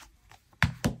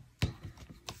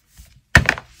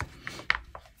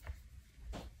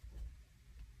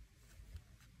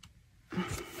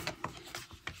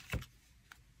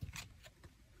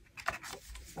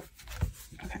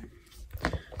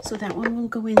so that one will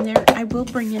go in there. I will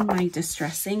bring in my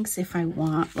distress inks if I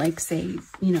want, like say,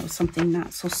 you know, something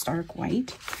not so stark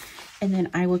white. And then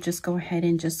I will just go ahead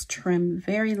and just trim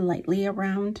very lightly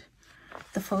around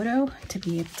the photo to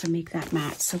be able to make that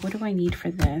matte. So what do I need for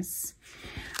this?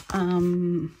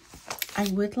 I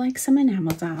would like some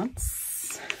enamel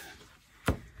dots.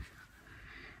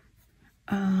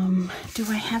 Do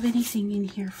I have anything in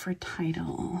here for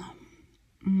title?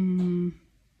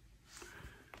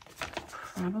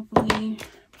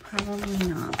 Probably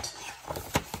not.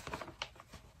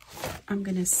 I'm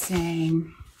gonna say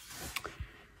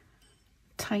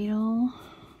title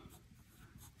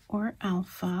or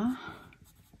alpha,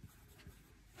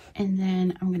 and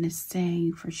then I'm gonna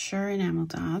say for sure enamel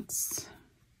dots,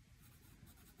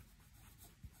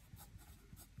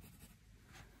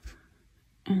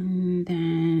 and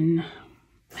then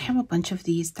I have a bunch of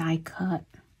these die cut,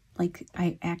 like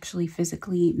I actually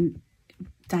physically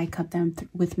die cut them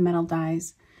with metal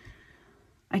dies.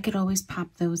 I could always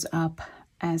pop those up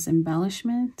as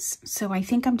embellishments. So I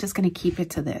think I'm just going to keep it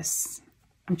to this.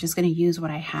 I'm just going to use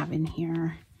what I have in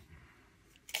here.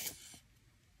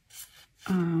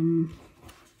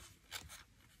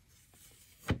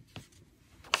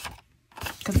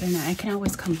 Because then I can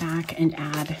always come back and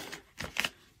add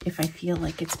if I feel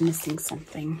like it's missing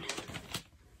something.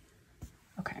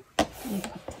 Okay, let me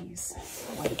put these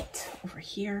white over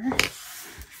here.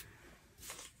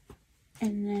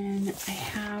 And then I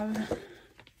have,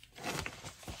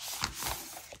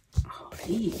 oh,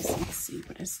 these, let's see,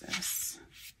 what is this?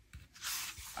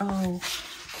 Oh,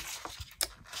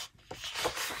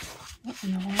 what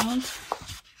in the world?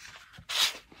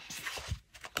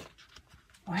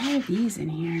 Why are these in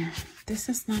here? This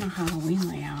is not a Halloween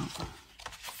layout.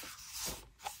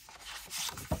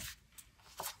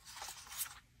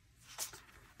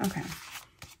 Okay,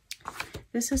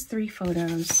 this is 3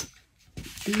 photos.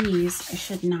 These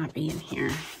should not be in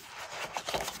here.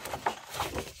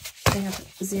 They have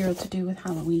 0 to do with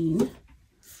Halloween.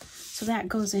 So that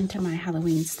goes into my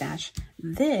Halloween stash.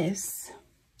 This,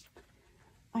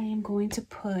 I am going to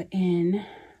put in,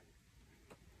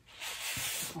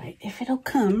 wait, if it'll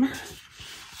come,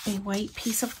 a white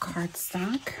piece of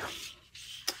cardstock.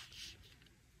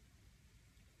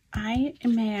 I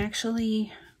may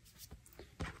actually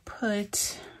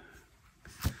put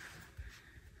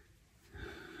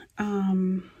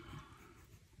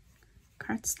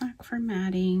cardstock for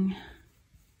matting,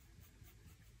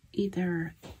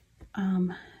 either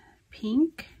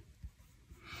pink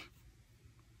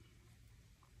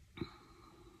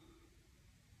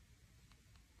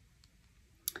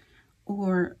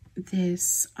or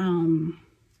this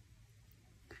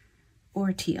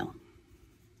or teal,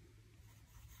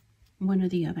 one or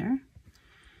the other.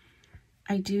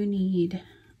 I do need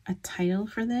a title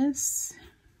for this,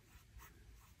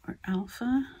 or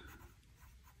alpha.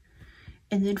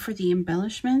 And then for the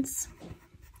embellishments,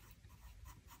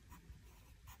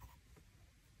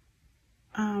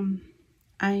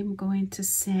 I'm going to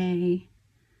say,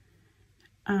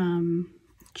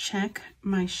 check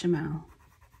my Chamel.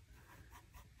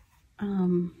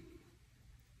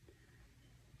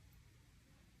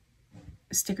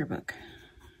 Sticker book.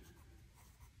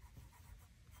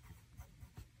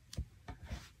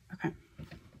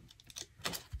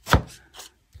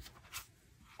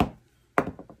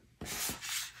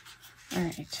 All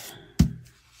right.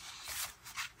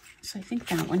 So I think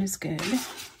that one is good.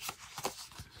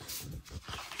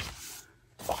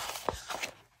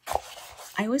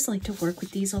 I always like to work with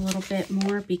these a little bit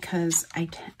more because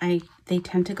they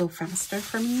tend to go faster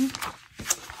for me.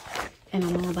 And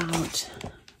I'm all about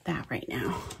that right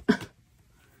now.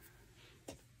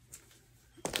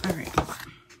 All right.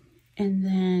 And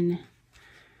then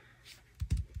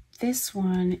this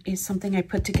one is something I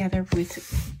put together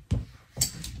with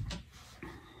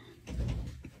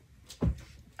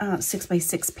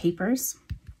 6x6 papers.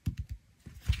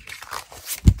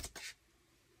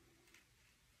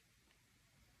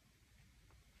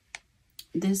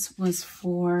 This was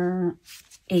for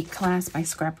a class by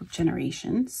Scrapbook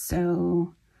Generation.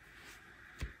 So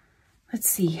let's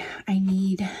see, I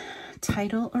need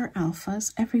title or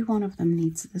alphas. Every one of them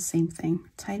needs the same thing.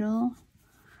 Title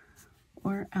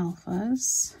or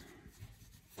alphas.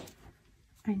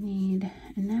 I need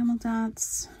enamel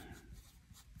dots.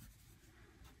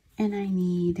 And I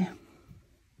need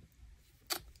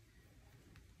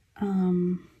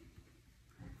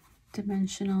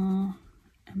dimensional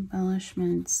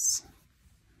embellishments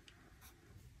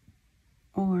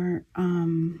or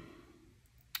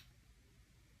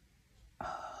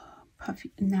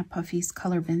not puffies,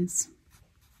 color bins.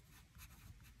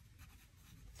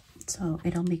 So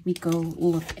it'll make me go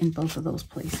look in both of those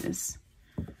places.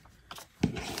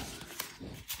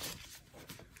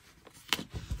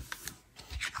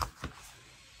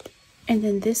 And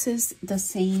then this is the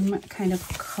same kind of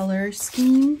color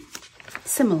scheme.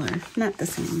 Similar, not the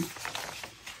same.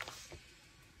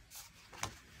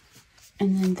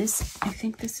 And then this, I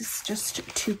think this is just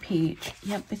 2-page.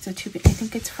 Yep, it's a 2-page. I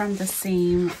think it's from the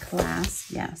same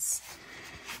class, yes.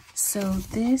 So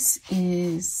this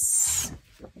is,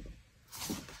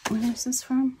 when is this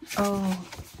from? Oh,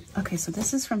 okay, so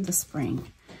this is from the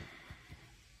spring.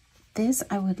 This,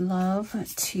 I would love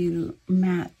to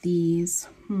matte these.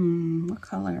 What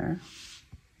color?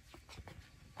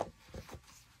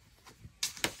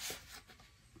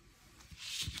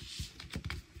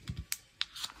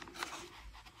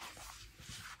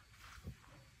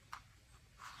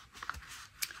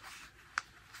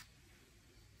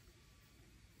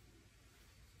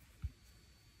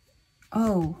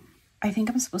 Oh, I think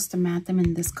I'm supposed to matte them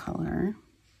in this color.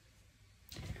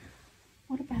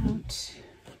 What about...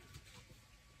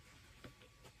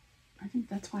 I think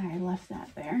that's why I left that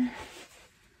there.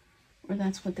 Or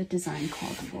that's what the design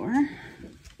called for.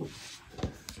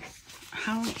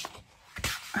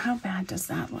 How bad does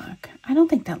that look? I don't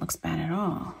think that looks bad at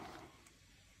all.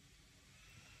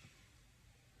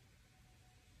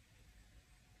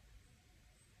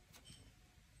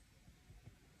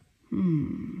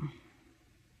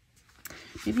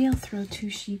 Maybe I'll throw 2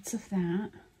 sheets of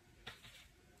that.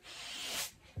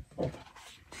 Put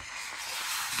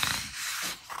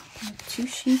 2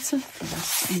 sheets of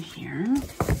this in here.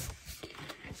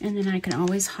 And then I can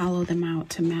always hollow them out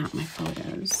to matte my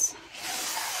photos.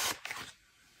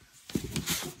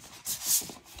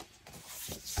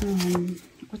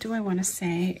 What do I want to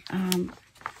say?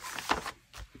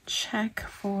 Check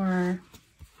for...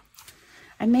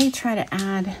 I may try to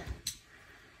add...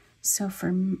 So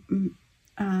for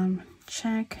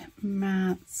check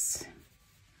mattes,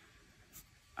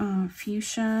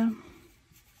 fuchsia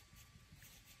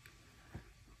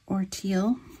or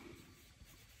teal.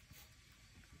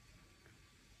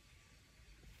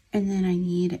 And then I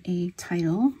need a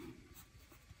title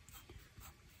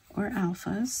or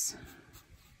alphas,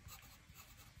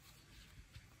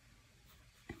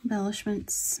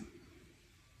 embellishments,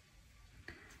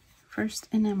 first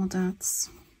enamel dots.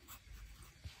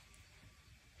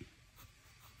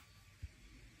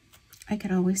 I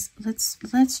could always,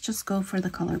 let's just go for the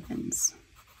color bins.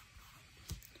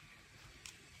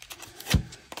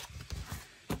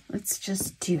 Let's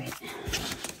just do it.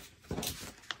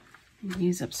 And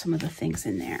use up some of the things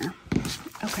in there.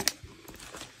 Okay.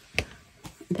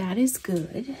 That is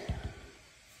good.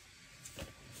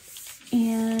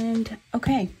 And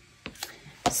okay.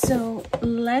 So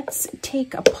let's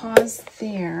take a pause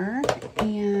there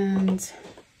and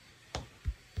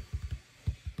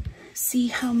see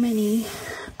how many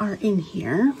are in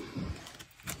here.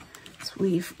 So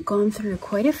we've gone through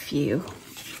quite a few.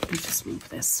 Let me just move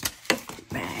this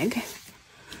bag.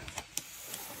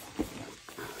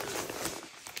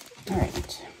 All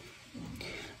right.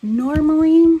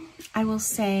 Normally, I will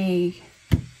say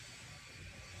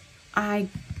I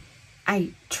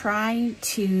try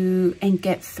to and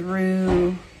get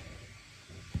through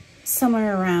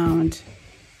somewhere around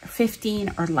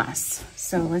 15 or less.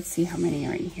 So let's see how many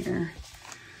are in here.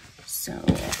 So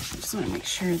I just want to make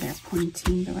sure they're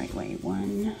pointing the right way.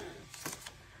 1,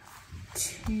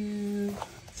 2,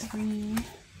 3,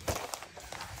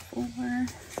 4,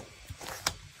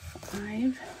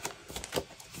 5,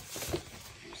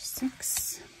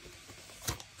 6,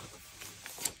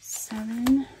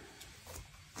 7,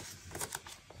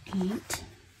 8,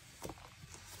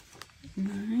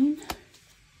 9,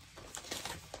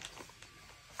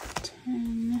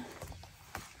 10,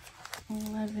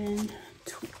 11,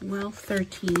 12,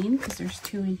 13, because there's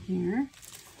 2 in here,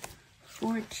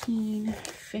 14,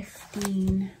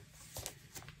 15,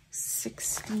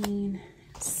 16,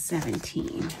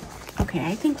 17. Okay,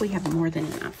 I think we have more than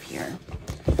enough here.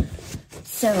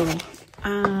 So,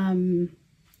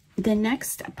 the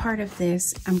next part of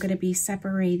this, I'm going to be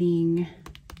separating.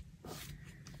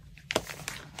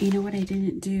 You know what I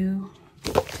didn't do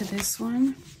to this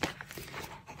one?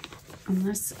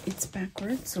 Unless it's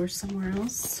backwards or somewhere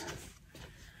else.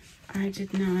 I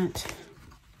did not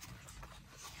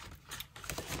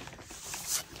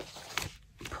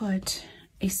put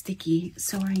a sticky,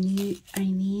 so I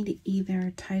need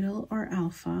either title or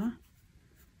alpha.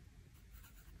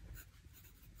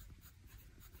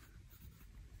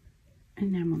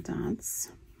 Enamel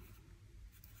dots.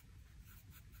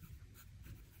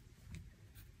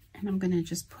 And I'm gonna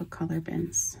just put color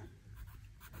bins.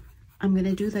 I'm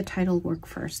gonna do the title work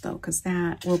first though, because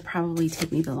that will probably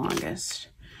take me the longest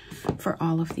for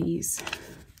all of these.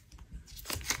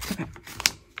 Okay.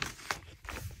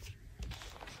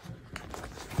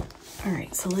 All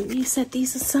right, so let me set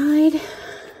these aside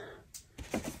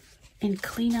and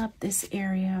clean up this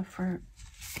area for,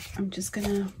 I'm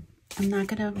not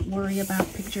gonna worry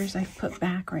about pictures I've put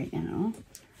back right now.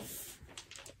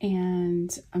 And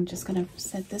I'm just gonna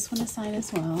set this one aside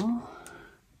as well.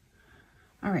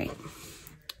 All right.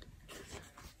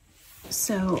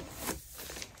 So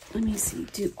let me see,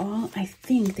 I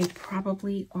think they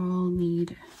probably all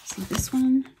need, see this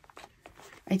one?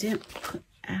 I didn't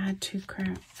add to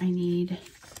crap. I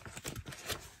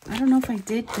don't know if I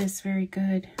did this very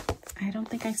good. I don't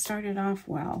think I started off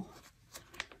well.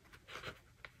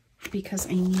 Because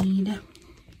I need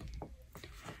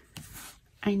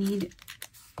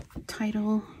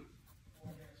title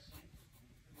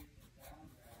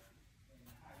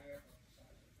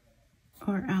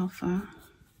or alpha,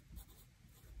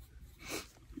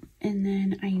 and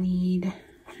then I need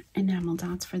enamel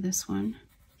dots for this one,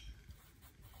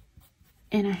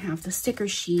 and I have the sticker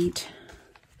sheet.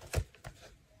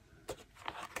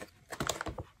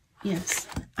 Yes,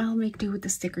 I'll make do with the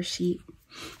sticker sheet,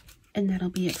 and that'll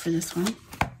be it for this one.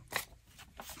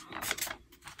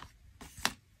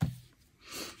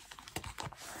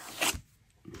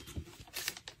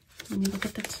 Let me look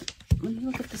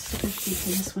at the sticker sheet for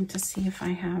this one to see if I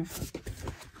have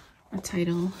a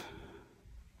title.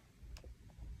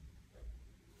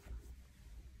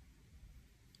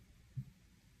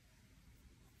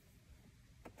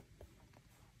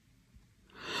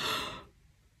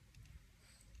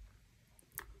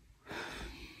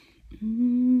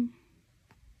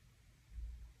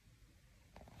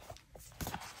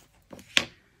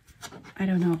 I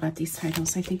don't know about these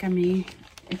titles. I think I may,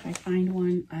 if I find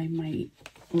one, I might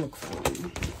look for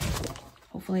one.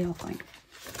 Hopefully I'll find one.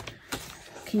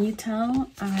 Can you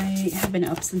tell I have been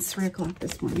up since 3 o'clock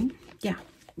this morning? Yeah.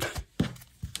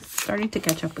 Starting to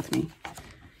catch up with me.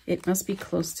 It must be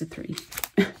close to 3.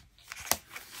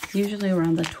 Usually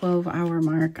around the 12-hour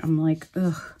mark, I'm like,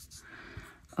 ugh.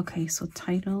 Okay, so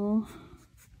title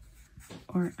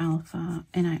or alpha,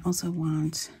 and I also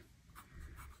want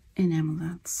enamel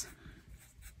dots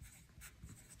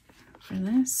for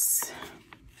this.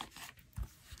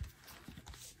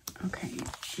 Okay,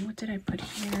 what did I put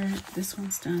here? This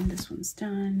one's done, this one's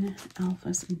done.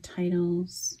 Alphas and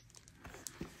titles.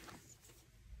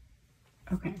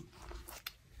 Okay,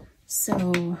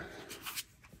 so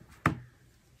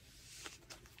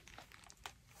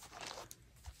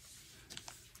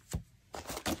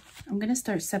I'm gonna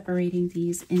start separating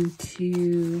these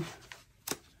into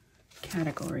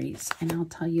categories, and I'll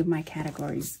tell you my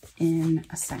categories in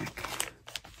a sec.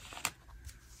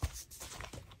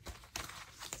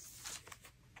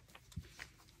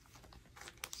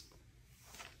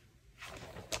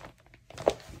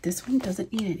 This one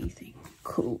doesn't need anything.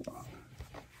 Cool.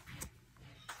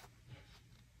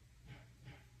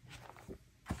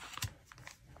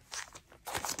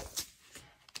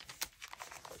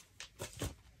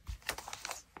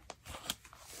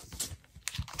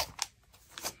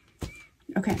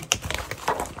 Okay.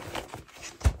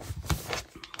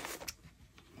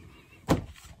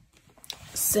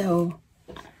 So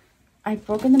I've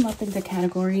broken them up into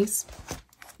categories.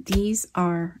 These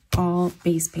are all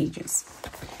base pages.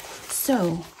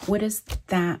 So what does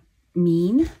that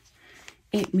mean?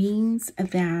 it means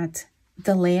that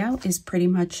the layout is pretty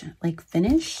much like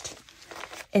finished.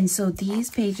 And so these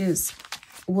pages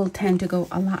will tend to go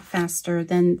a lot faster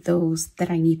than those that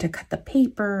I need to cut the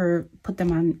paper or put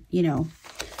them on, you know,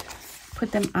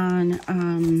 put them on,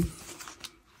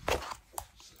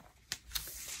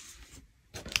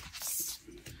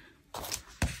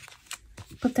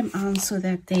 so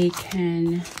that they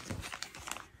can,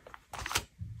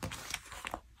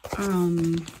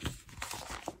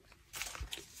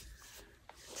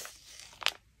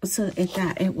 so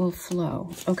that it will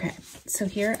flow. Okay, so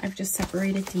here I've just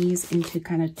separated these into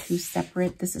kind of two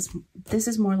separate. This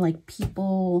is more like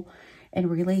people and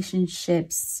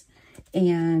relationships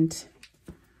and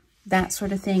that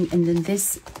sort of thing. And then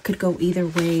this could go either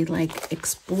way, like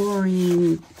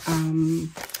exploring,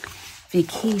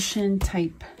 vacation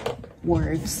type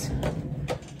words.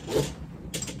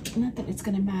 Not that it's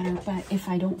going to matter, but if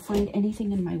I don't find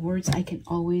anything in my words, I can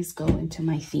always go into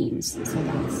my themes. So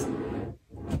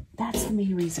that's the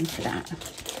main reason for that.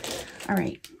 All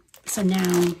right. So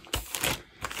now,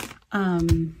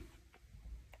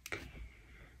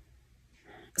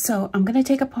 so I'm going to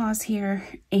take a pause here,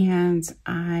 and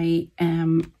I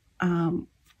am,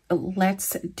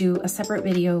 let's do a separate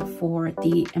video for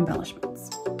the embellishments.